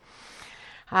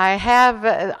 I have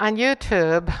on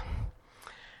YouTube,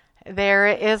 there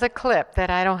is a clip that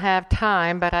I don't have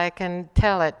time, but I can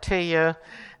tell it to you,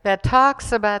 that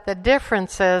talks about the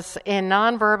differences in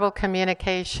nonverbal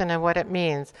communication and what it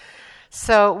means.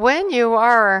 So when you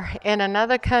are in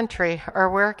another country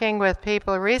or working with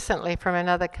people recently from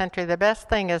another country, the best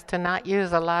thing is to not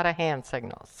use a lot of hand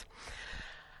signals.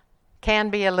 Can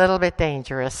be a little bit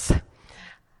dangerous.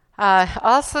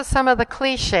 Also, some of the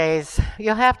cliches.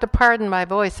 You'll have to pardon my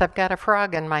voice. I've got a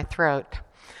frog in my throat.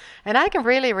 And I can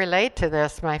really relate to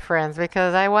this, my friends,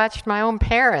 because I watched my own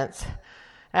parents.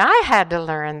 And I had to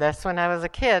learn this when I was a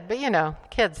kid, but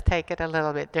kids take it a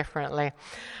little bit differently.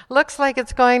 Looks like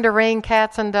it's going to rain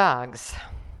cats and dogs.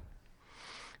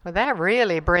 Well, that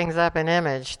really brings up an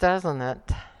image, doesn't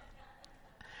it?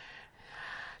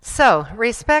 So,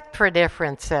 respect for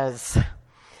differences.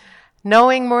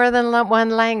 Knowing more than one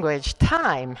language.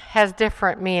 Time has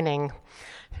different meaning.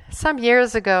 Some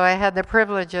years ago, I had the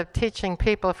privilege of teaching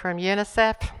people from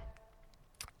UNICEF,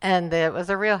 and it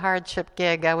was a real hardship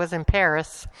gig. I was in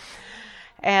Paris,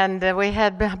 and we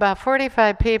had about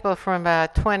 45 people from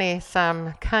about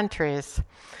 20-some countries,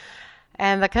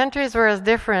 and the countries were as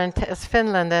different as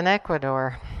Finland and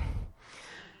Ecuador,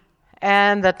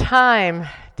 and the time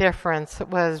difference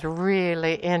was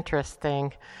really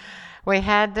interesting. We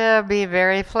had to be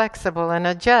very flexible and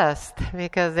adjust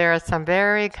because there are some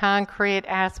very concrete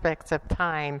aspects of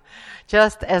time,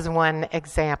 just as one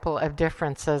example of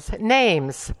differences.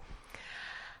 Names.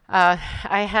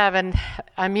 I have an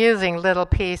amusing little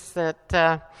piece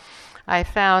that I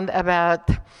found about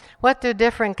what do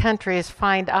different countries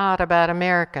find out about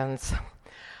Americans.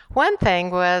 One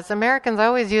thing was Americans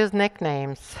always use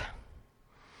nicknames.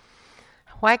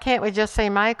 Why can't we just say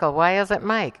Michael? Why is it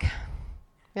Mike?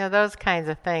 Those kinds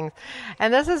of things.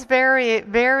 And this is very,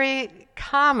 very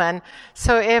common.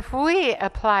 So if we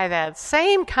apply that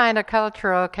same kind of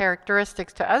cultural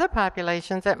characteristics to other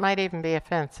populations, it might even be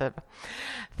offensive.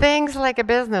 Things like a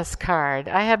business card.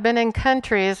 I have been in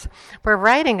countries where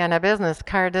writing on a business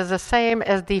card is the same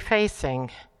as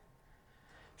defacing.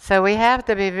 So we have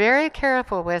to be very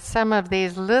careful with some of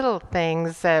these little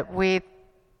things that we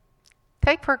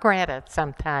take for granted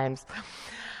sometimes.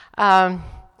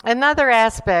 Another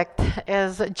aspect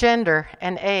is gender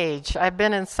and age. I've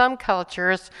been in some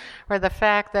cultures where the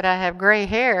fact that I have gray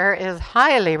hair is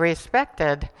highly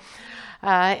respected.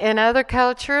 In other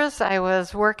cultures, I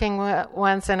was working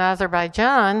once in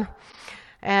Azerbaijan,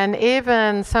 and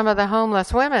even some of the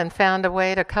homeless women found a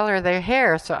way to color their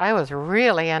hair, so I was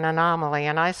really an anomaly,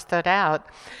 and I stood out.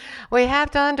 We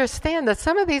have to understand that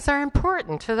some of these are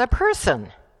important to the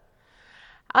person.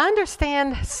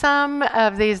 Understand some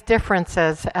of these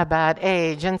differences about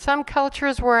age. In some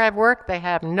cultures where I've worked, they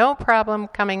have no problem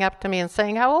coming up to me and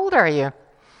saying, "How old are you?"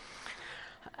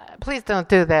 Please don't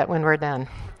do that when we're done.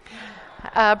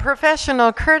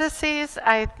 Professional courtesies.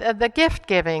 The gift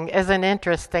giving is an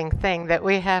interesting thing that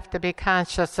we have to be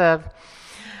conscious of.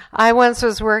 I once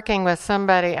was working with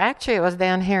somebody, actually it was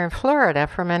down here in Florida,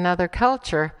 from another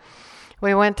culture.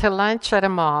 We went to lunch at a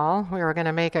mall. We were going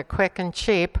to make it quick and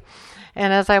cheap.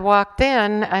 And as I walked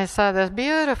in, I saw this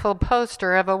beautiful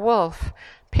poster of a wolf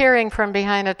peering from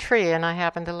behind a tree, and I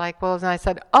happened to like wolves, and I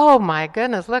said, "Oh my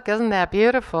goodness, look, isn't that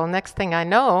beautiful?" Next thing I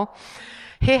know,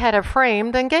 he had it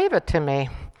framed and gave it to me.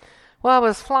 Well, I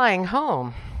was flying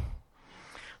home.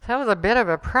 That was a bit of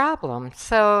a problem.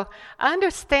 So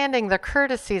understanding the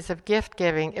courtesies of gift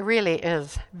giving, it really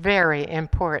is very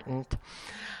important.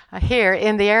 Here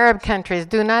in the Arab countries,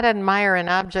 do not admire an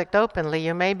object openly.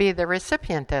 You may be the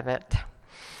recipient of it.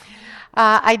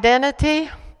 Identity.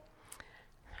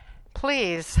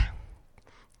 Please,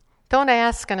 don't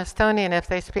ask an Estonian if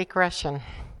they speak Russian.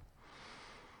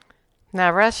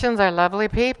 Now, Russians are lovely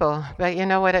people, but you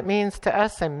know what it means to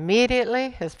us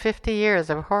immediately is 50 years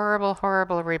of horrible,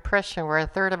 horrible repression where a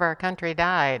third of our country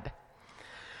died.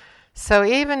 So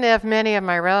even if many of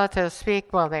my relatives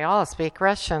they all speak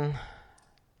Russian,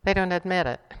 they don't admit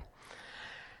it.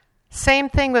 Same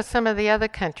thing with some of the other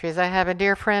countries. I have a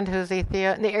dear friend who's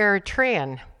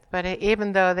Eritrean, but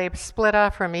even though they've split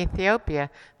off from Ethiopia,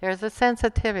 there's a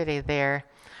sensitivity there.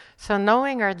 So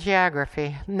knowing our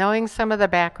geography, knowing some of the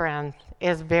background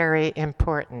is very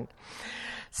important.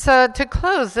 So to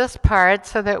close this part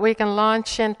so that we can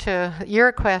launch into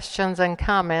your questions and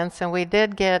comments, and we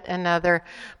did get another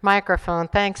microphone.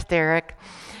 Thanks, Derek.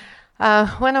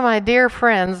 One of my dear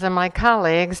friends and my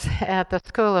colleagues at the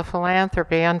School of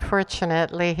Philanthropy,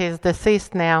 unfortunately, he's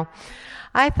deceased now.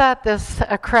 I thought this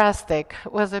acrostic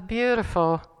was a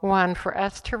beautiful one for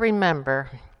us to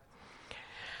remember.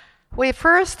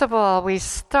 First of all, we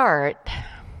start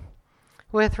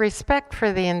with respect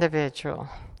for the individual.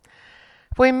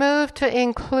 We move to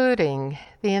including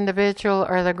the individual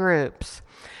or the groups,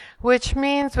 which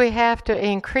means we have to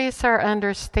increase our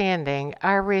understanding,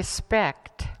 our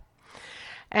respect.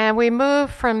 And we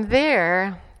move from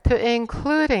there to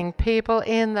including people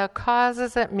in the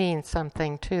causes that mean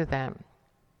something to them.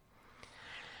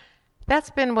 That's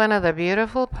been one of the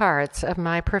beautiful parts of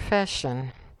my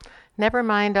profession. Never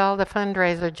mind all the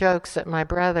fundraiser jokes that my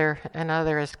brother and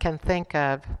others can think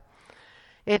of.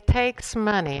 It takes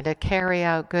money to carry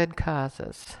out good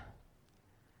causes.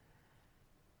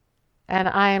 And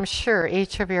I am sure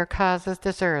each of your causes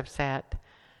deserves that.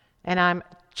 And I'm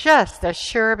just as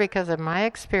sure because of my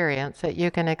experience that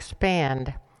you can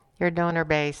expand your donor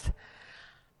base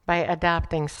by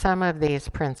adopting some of these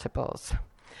principles.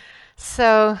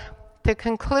 So, to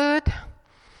conclude,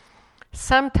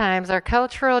 sometimes our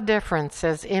cultural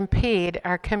differences impede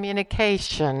our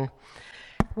communication,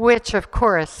 which of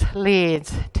course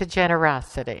leads to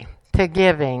generosity, to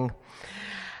giving.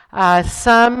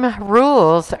 Some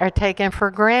rules are taken for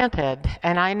granted,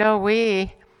 and I know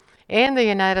we in the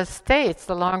United States,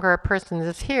 the longer a person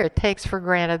is here, takes for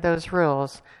granted those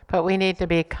rules, but we need to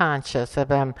be conscious of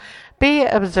them. Be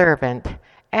observant,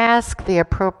 ask the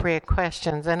appropriate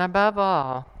questions, and above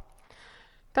all,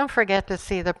 don't forget to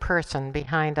see the person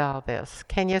behind all this.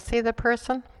 Can you see the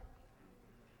person?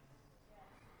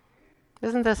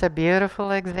 Isn't this a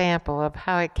beautiful example of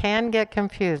how it can get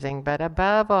confusing, but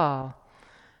above all,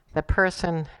 the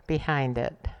person behind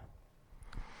it?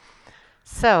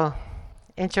 So,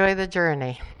 enjoy the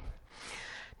journey.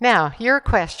 Now, your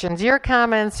questions, your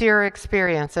comments, your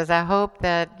experiences. I hope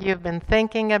that you've been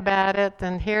thinking about it.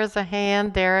 And here's a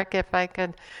hand, Derek, if I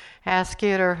could ask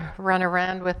you to run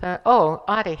around with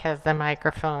Audie has the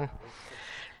microphone.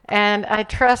 And I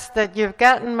trust that you've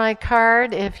gotten my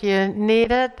card if you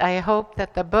need it. I hope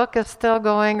that the book is still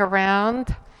going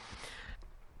around.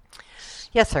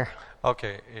 Yes, sir.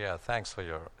 Okay, yeah, thanks for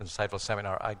your insightful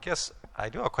seminar. I guess I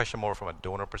do have a question more from a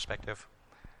donor perspective.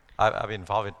 I've been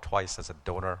involved twice as a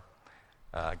donor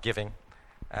giving,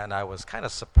 and I was kind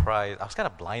of surprised. I was kind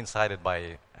of blindsided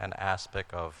by an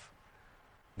aspect of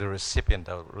the recipient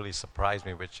that really surprised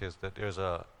me, which is that there's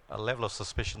a level of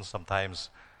suspicion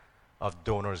sometimes of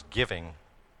donors giving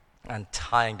and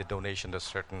tying the donation to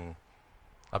certain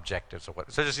objectives or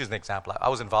what. So just use an example. I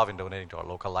was involved in donating to our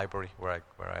local library where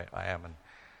I am,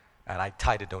 and I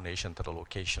tied the donation to the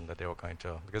location that they were going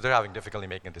to, because they're having difficulty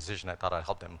making a decision. I thought I'd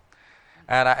help them.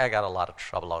 And I got a lot of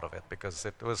trouble out of it because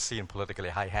it was seen politically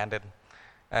high-handed.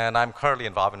 And I'm currently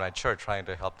involved in my church trying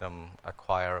to help them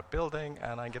acquire a building.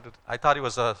 And I thought it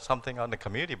was something on the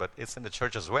community, but it's in the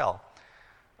church as well.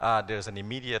 There's an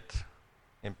immediate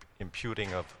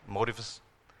imputing of motives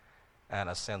and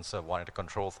a sense of wanting to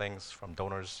control things from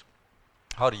donors.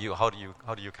 How do you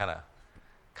kind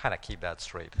of keep that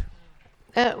straight?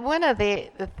 One of the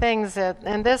things that,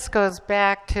 and this goes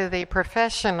back to the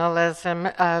professionalism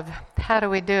of how do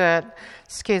we do it,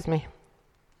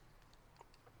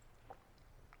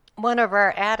 One of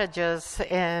our adages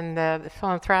in the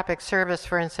philanthropic service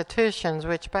for institutions,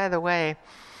 which by the way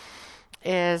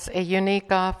is a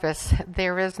unique office.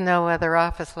 There is no other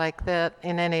office like that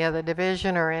in any other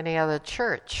division or any other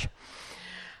church.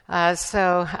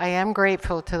 So I am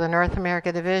grateful to the North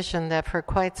America Division that for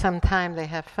quite some time they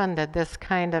have funded this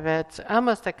kind of, it's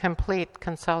almost a complete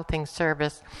consulting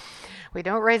service. We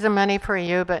don't raise the money for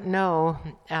you, but no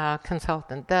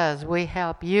consultant does. We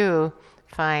help you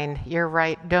find your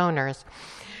right donors.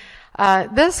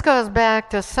 This goes back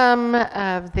to some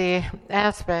of the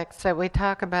aspects that we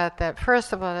talk about that,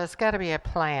 first of all, there's got to be a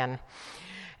plan.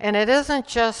 And it isn't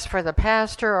just for the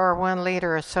pastor or one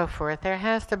leader or so forth. There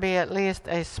has to be at least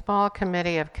a small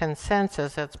committee of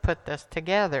consensus that's put this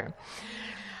together.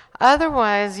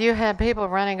 Otherwise, you have people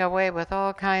running away with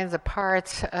all kinds of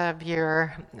parts of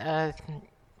your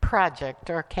project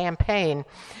or campaign.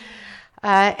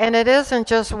 And it isn't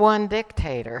just one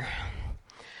dictator.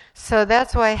 So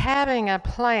that's why having a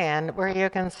plan where you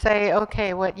can say,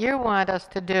 okay, what you want us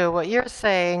to do, what you're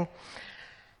saying,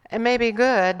 it may be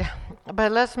good,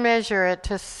 but let's measure it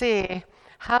to see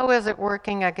how is it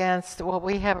working against what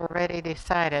we have already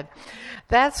decided.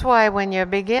 That's why when you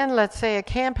begin, let's say, a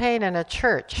campaign in a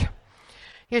church,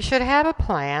 you should have a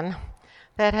plan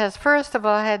that has, first of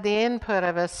all, had the input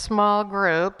of a small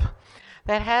group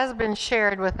that has been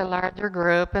shared with a larger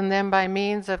group, and then by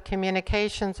means of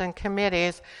communications and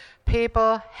committees,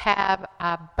 people have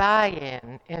a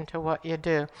buy-in into what you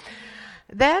do.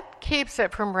 That keeps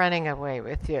it from running away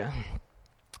with you.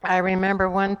 I remember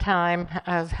one time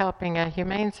I was helping a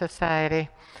humane society,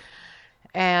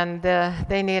 And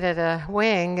they needed a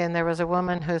wing, and there was a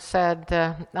woman who said,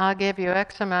 I'll give you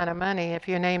X amount of money if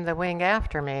you name the wing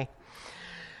after me.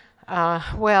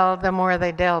 Well, the more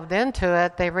they delved into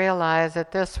it, they realized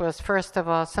that this was, first of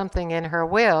all, something in her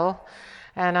will,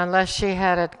 and unless she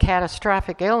had a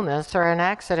catastrophic illness or an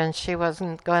accident, she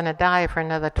wasn't going to die for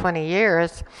another 20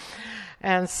 years.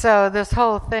 And so this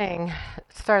whole thing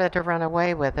started to run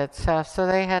away with itself, so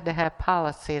they had to have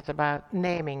policies about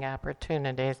naming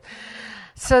opportunities.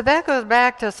 So that goes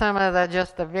back to some of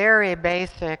the very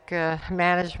basic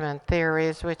management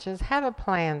theories, which is have a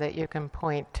plan that you can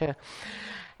point to.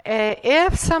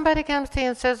 If somebody comes to you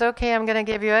and says, okay, I'm going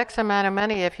to give you X amount of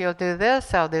money if you'll do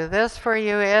this, I'll do this for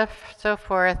you, if so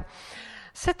forth,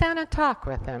 sit down and talk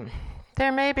with them.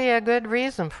 There may be a good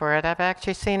reason for it. I've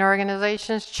actually seen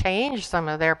organizations change some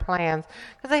of their plans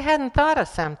because they hadn't thought of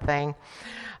something.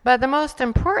 But the most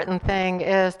important thing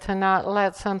is to not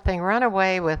let something run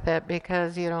away with it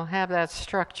because you don't have that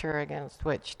structure against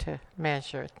which to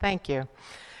measure. Thank you.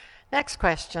 Next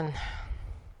question.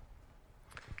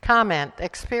 Comment,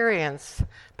 experience,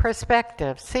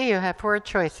 perspective. See, you have 4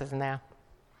 choices now.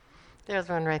 There's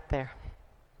one right there.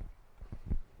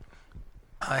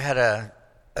 I had a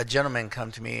gentleman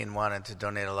come to me and wanted to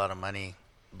donate a lot of money,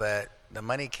 but the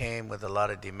money came with a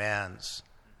lot of demands.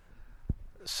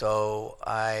 So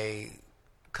I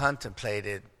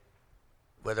contemplated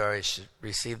whether I should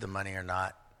receive the money or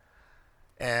not.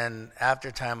 And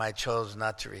after time, I chose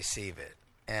not to receive it.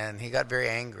 And he got very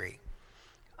angry.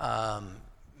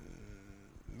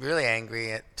 Really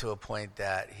angry to a point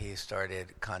that he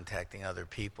started contacting other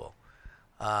people.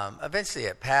 Eventually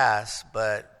it passed,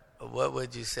 but what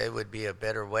would you say would be a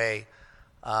better way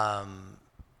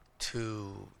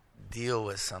to deal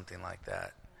with something like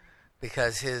that?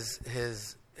 Because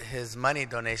his money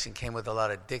donation came with a lot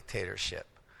of dictatorship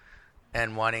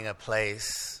and wanting a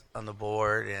place on the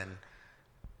board, and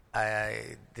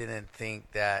I didn't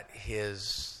think that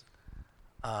his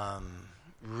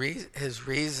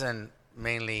reason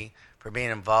mainly for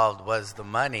being involved was the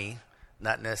money,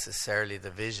 not necessarily the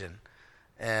vision.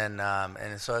 And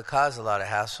so it caused a lot of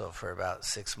hassle for about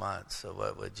 6 months. So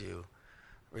what would you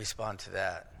respond to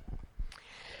that?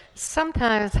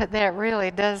 Sometimes that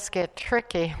really does get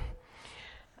tricky.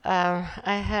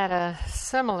 I had a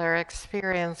similar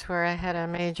experience where I had a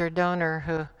major donor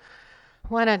who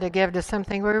wanted to give to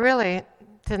something we really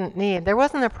didn't need. There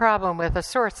wasn't a problem with the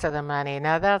source of the money.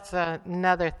 Now that's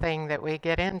another thing that we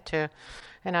get into,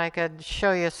 and I could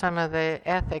show you some of the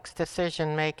ethics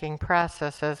decision-making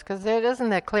processes because there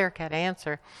isn't a clear-cut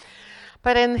answer.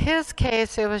 But in his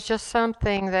case, it was just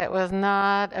something that was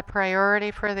not a priority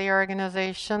for the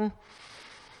organization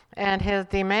and his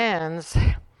demands.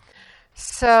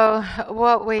 So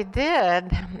what we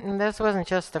did, and this wasn't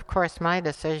just, of course, my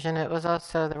decision, it was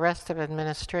also the rest of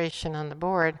administration on the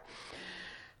board,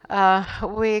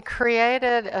 we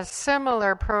created a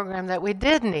similar program that we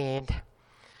did need,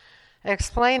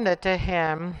 explained it to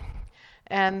him,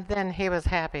 and then he was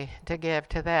happy to give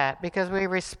to that because we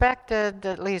respected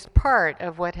at least part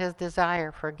of what his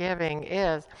desire for giving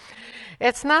is.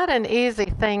 It's not an easy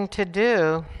thing to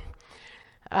do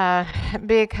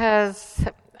because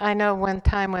I know one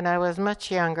time when I was much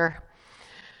younger,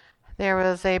 there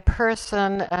was a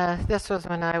person, this was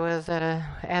when I was at an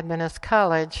Adventist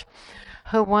college,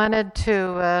 who wanted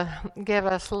to give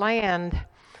us land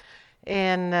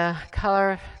in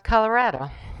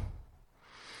Colorado.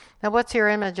 Now, what's your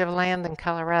image of land in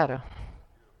Colorado?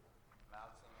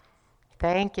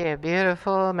 Thank you.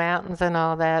 Beautiful mountains and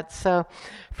all that. So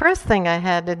first thing I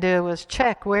had to do was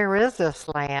check, where is this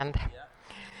land? Yeah.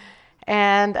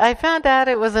 And I found out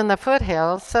it was in the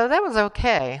foothills, so that was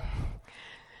okay.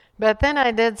 But then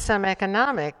I did some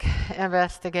economic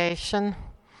investigation,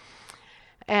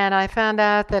 and I found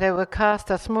out that it would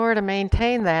cost us more to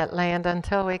maintain that land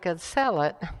until we could sell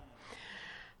it.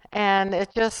 And it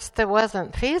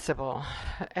wasn't feasible,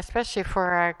 especially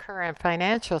for our current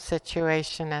financial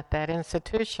situation at that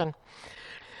institution.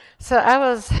 So I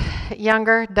was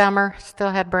younger, dumber,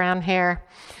 still had brown hair.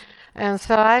 And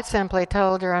so I simply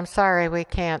told her, I'm sorry, we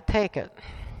can't take it.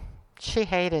 She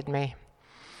hated me.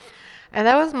 And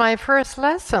that was my first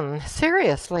lesson,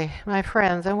 seriously, my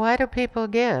friends. And why do people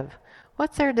give?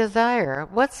 What's their desire?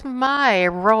 What's my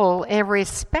role in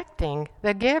respecting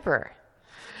the giver?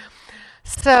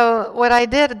 So what I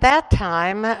did at that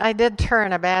time, I did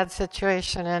turn a bad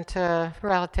situation into a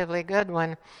relatively good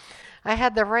one. I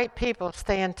had the right people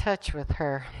stay in touch with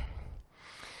her.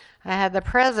 I had the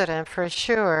president, for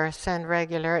sure, send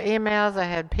regular emails. I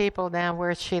had people down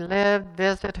where she lived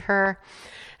visit her.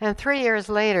 And 3 years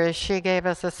later, she gave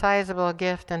us a sizable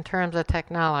gift in terms of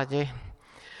technology.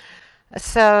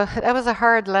 So that was a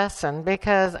hard lesson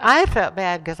because I felt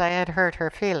bad because I had hurt her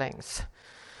feelings.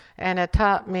 And it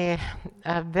taught me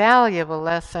a valuable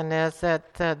lesson is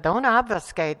that don't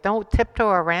obfuscate, don't tiptoe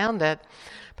around it,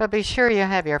 but be sure you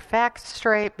have your facts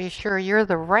straight, be sure you're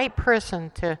the right person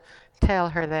to tell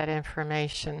her that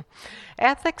information.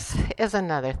 Ethics is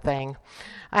another thing.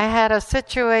 I had a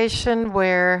situation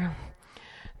where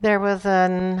there was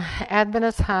an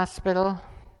Adventist hospital,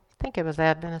 I think it was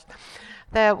Adventist,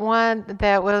 that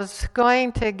was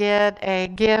going to get a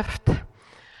gift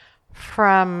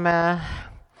from a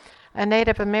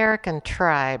Native American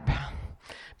tribe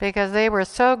because they were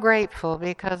so grateful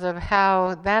because of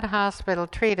how that hospital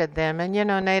treated them. And you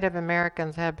know, Native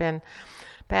Americans have been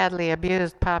badly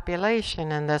abused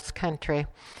population in this country.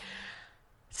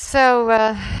 So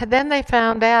then they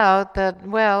found out that,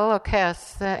 well, okay,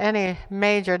 so any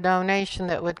major donation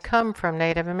that would come from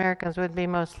Native Americans would be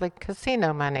mostly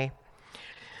casino money.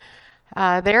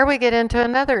 There we get into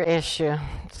another issue.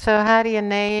 So how do you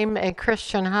name a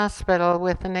Christian hospital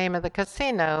with the name of the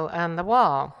casino on the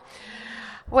wall?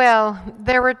 Well,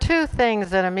 there were two things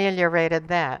that ameliorated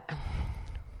that.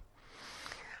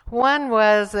 One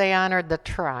was they honored the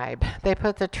tribe. They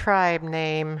put the tribe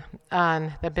name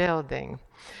on the building.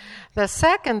 The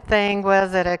second thing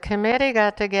was that a committee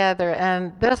got together,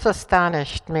 and this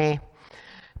astonished me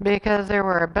because there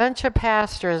were a bunch of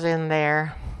pastors in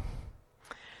there.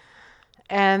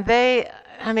 And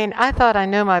I thought I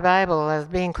knew my Bible as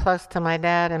being close to my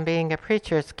dad and being a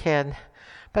preacher's kid.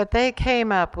 But they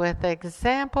came up with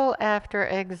example after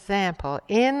example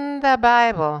in the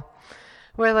Bible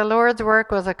where the Lord's work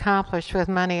was accomplished with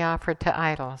money offered to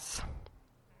idols.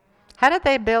 How did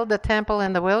they build the temple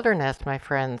in the wilderness, my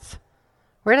friends?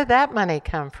 Where did that money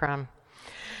come from?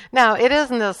 Now, it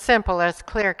isn't as simple, as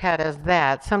clear-cut as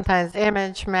that. Sometimes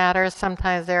image matters.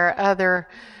 Sometimes there are other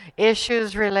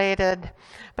issues related.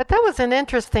 But that was an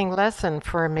interesting lesson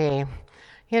for me.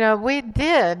 You know,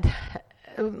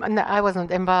 I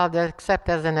wasn't involved except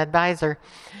as an advisor.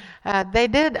 They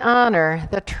did honor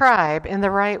the tribe in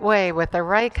the right way with the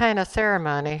right kind of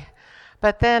ceremony.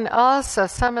 But then also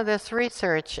some of this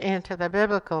research into the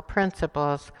biblical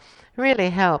principles really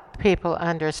helped people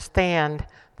understand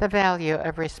the value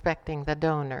of respecting the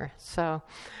donor. So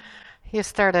you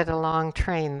started a long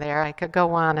train there. I could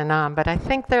go on, but I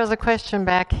think there's a question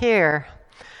back here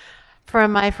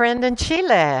from my friend in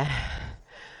Chile.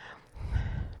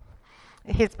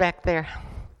 He's back there.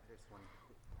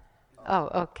 Oh,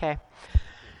 okay.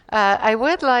 I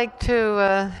would like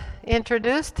to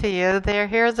introduce to you,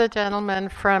 here's a gentleman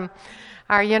from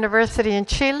our university in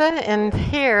Chile, and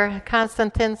here,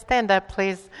 Konstantin, stand up,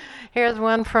 please. Here's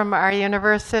one from our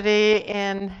university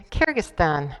in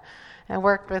Kyrgyzstan. I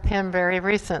worked with him very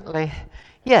recently.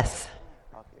 Yes.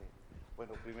 Okay.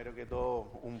 Bueno, primero que todo,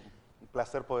 un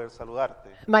placer poder saludarte.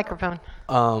 Microphone.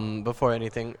 Before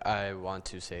anything, I want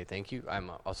to say thank you.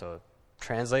 I'm also a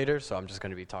translator, so I'm just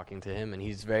going to be talking to him, and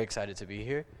he's very excited to be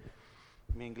here.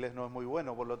 Mi inglés no es muy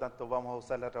bueno, por lo tanto vamos a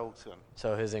usar la traducción.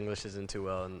 So his English isn't too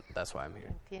well, and that's why I'm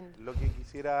here. Lo que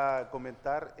quisiera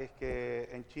comentar es que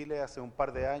en Chile hace un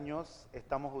par de años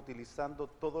estamos utilizando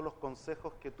todos los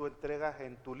consejos que tú entregas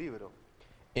en tu libro.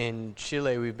 In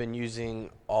Chile, we've been using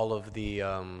all of the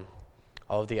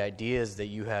ideas that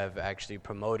you have actually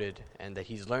promoted and that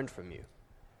he's learned from you.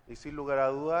 Y sin lugar a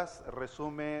dudas,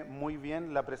 resume muy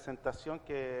bien la presentación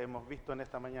que hemos visto en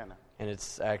esta mañana. And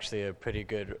it's actually a pretty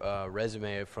good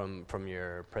resume from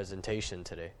your presentation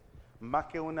today. Más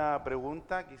que una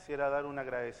pregunta, quisiera dar un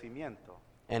agradecimiento.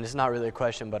 And it's not really a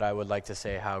question, but I would like to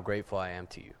say how grateful I am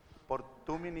to you. Por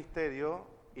tu ministerio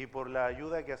y por la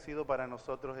ayuda que ha sido para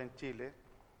nosotros en Chile.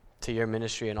 To your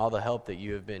ministry and all the help that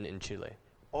you have been in Chile.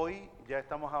 Hoy ya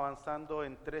estamos avanzando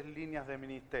en 3 líneas de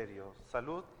ministerio: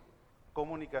 salud,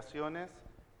 comunicaciones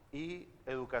y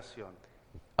educación.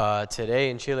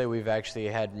 Today in Chile, we've actually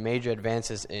had major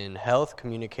advances in health,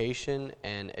 communication,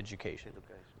 and education.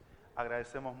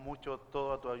 Agradecemos mucho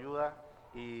toda tu ayuda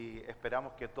y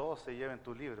esperamos que todos se lleven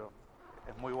tu libro.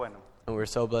 Es muy bueno. And we're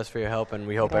so blessed for your help, and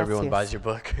we hope everyone buys your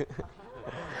book.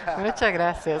 Muchas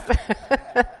gracias.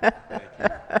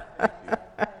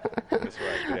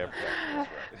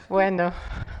 Bueno,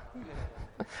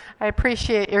 I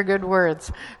appreciate your good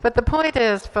words. But the point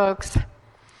is, folks,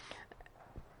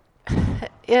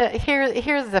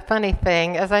 here's the funny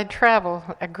thing. As I travel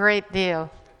a great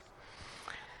deal,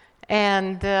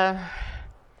 and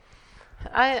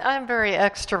I'm very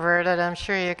extroverted, I'm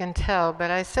sure you can tell, but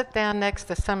I sit down next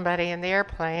to somebody in the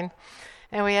airplane,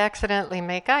 and we accidentally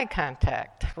make eye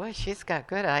contact. Boy, she's got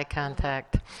good eye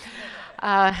contact.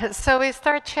 So we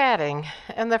start chatting,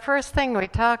 and the first thing we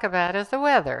talk about is the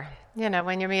weather.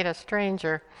 when you meet a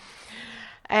stranger.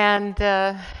 And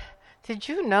did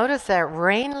you notice that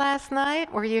rain last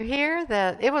night? Were you here?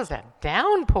 That it was a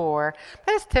downpour.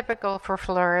 That's typical for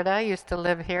Florida. I used to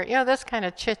live here. This kind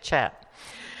of chit-chat.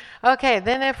 Okay,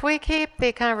 then if we keep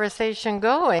the conversation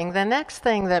going, the next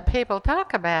thing that people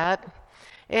talk about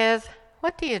is,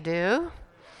 what do you do?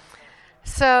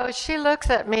 So she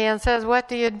looks at me and says, what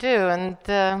do you do? And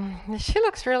she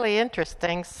looks really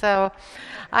interesting. So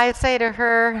I say to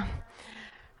her,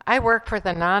 I work for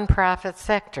the nonprofit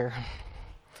sector.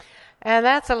 And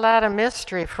that's a lot of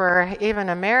mystery for even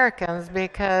Americans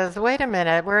because, wait a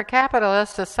minute, we're a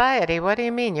capitalist society. What do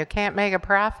you mean? You can't make a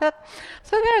profit?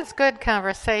 So that's good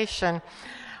conversation.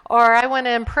 Or I want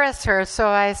to impress her, so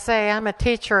I say, I'm a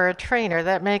teacher or a trainer.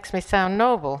 That makes me sound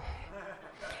noble.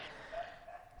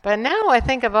 But now I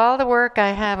think of all the work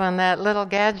I have on that little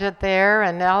gadget there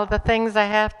and all the things I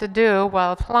have to do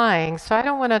while flying. So I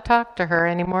don't want to talk to her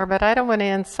anymore, but I don't want to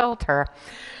insult her.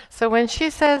 So when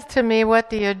she says to me, what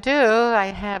do you do? I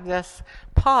have this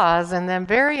pause, and then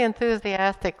very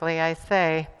enthusiastically I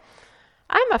say,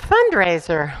 I'm a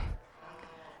fundraiser.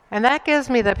 And that gives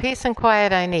me the peace and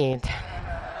quiet I need.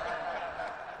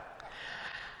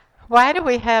 Why do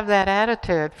we have that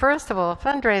attitude? First of all,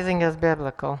 fundraising is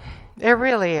biblical. It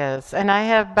really is. And I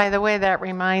have, by the way, that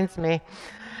reminds me,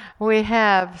 we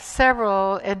have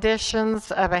several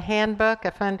editions of a handbook,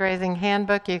 a fundraising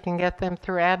handbook. You can get them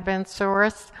through Adventist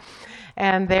Church.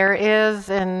 And there is,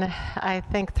 in I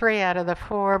think 3 out of the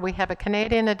 4, we have a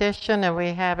Canadian edition and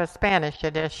we have a Spanish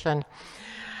edition.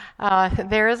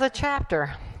 There is a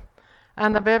chapter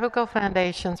on the biblical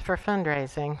foundations for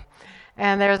fundraising.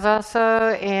 And there's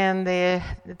also in the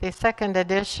second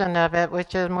edition of it,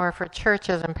 which is more for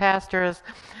churches and pastors,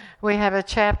 we have a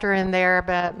chapter in there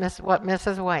about what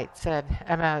Mrs. White said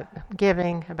about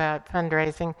giving, about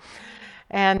fundraising.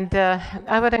 And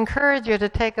I would encourage you to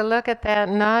take a look at that.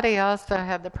 Naughty also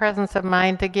had the presence of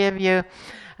mind to give you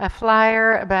a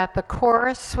flyer about the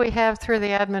course we have through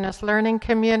the Adventist Learning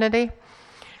Community.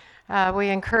 We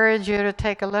encourage you to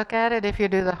take a look at it. If you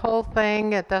do the whole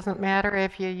thing, it doesn't matter.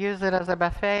 If you use it as a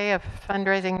buffet of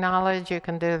fundraising knowledge, you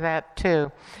can do that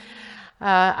too.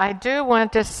 I do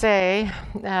want to say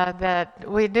that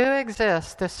we do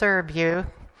exist to serve you.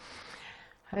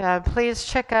 Please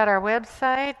check out our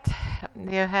website.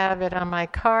 You have it on my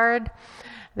card.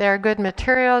 There are good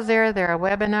materials there. There are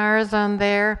webinars on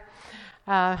there.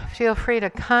 Feel free to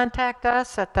contact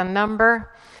us at the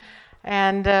number.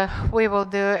 And we will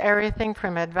do everything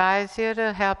from advise you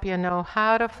to help you know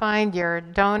how to find your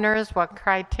donors, what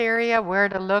criteria, where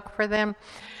to look for them.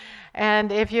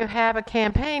 And if you have a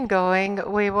campaign going,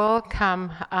 we will come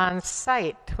on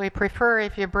site. We prefer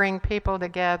if you bring people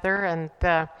together and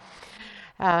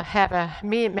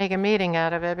make a meeting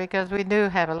out of it because we do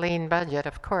have a lean budget,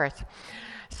 of course.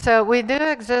 So we do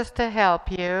exist to help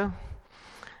you.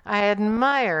 I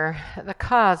admire the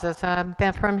causes.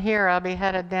 Then from here, I'll be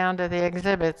headed down to the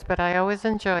exhibits, but I always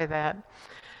enjoy that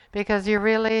because you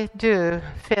really do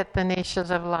fit the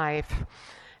niches of life.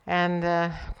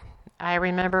 And I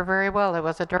remember very well it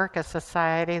was a Dorcas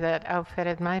Society that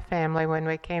outfitted my family when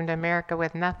we came to America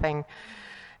with nothing.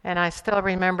 And I still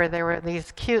remember there were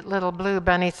these cute little blue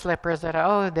bunny slippers that,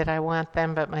 did I want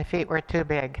them, but my feet were too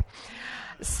big.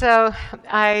 So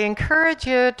I encourage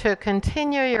you to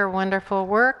continue your wonderful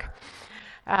work.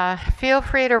 Feel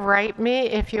free to write me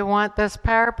if you want this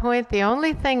PowerPoint. The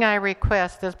only thing I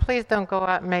request is please don't go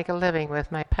out and make a living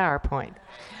with my PowerPoint.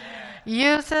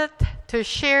 Use it to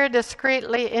share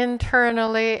discreetly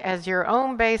internally as your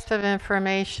own base of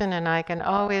information, and I can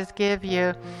always give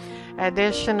you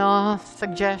additional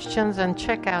suggestions and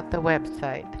check out the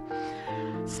website.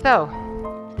 So,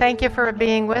 thank you for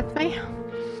being with me.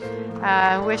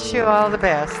 I wish you all the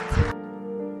best.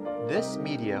 This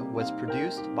media was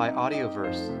produced by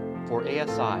Audioverse for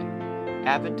ASI,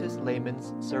 Adventist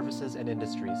Layman's Services and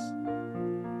Industries.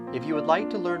 If you would like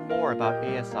to learn more about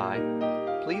ASI,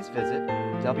 please visit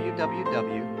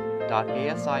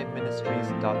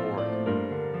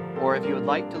www.asiministries.org. Or if you would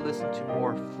like to listen to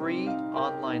more free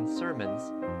online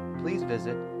sermons, please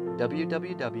visit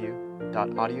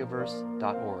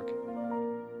www.audioverse.org.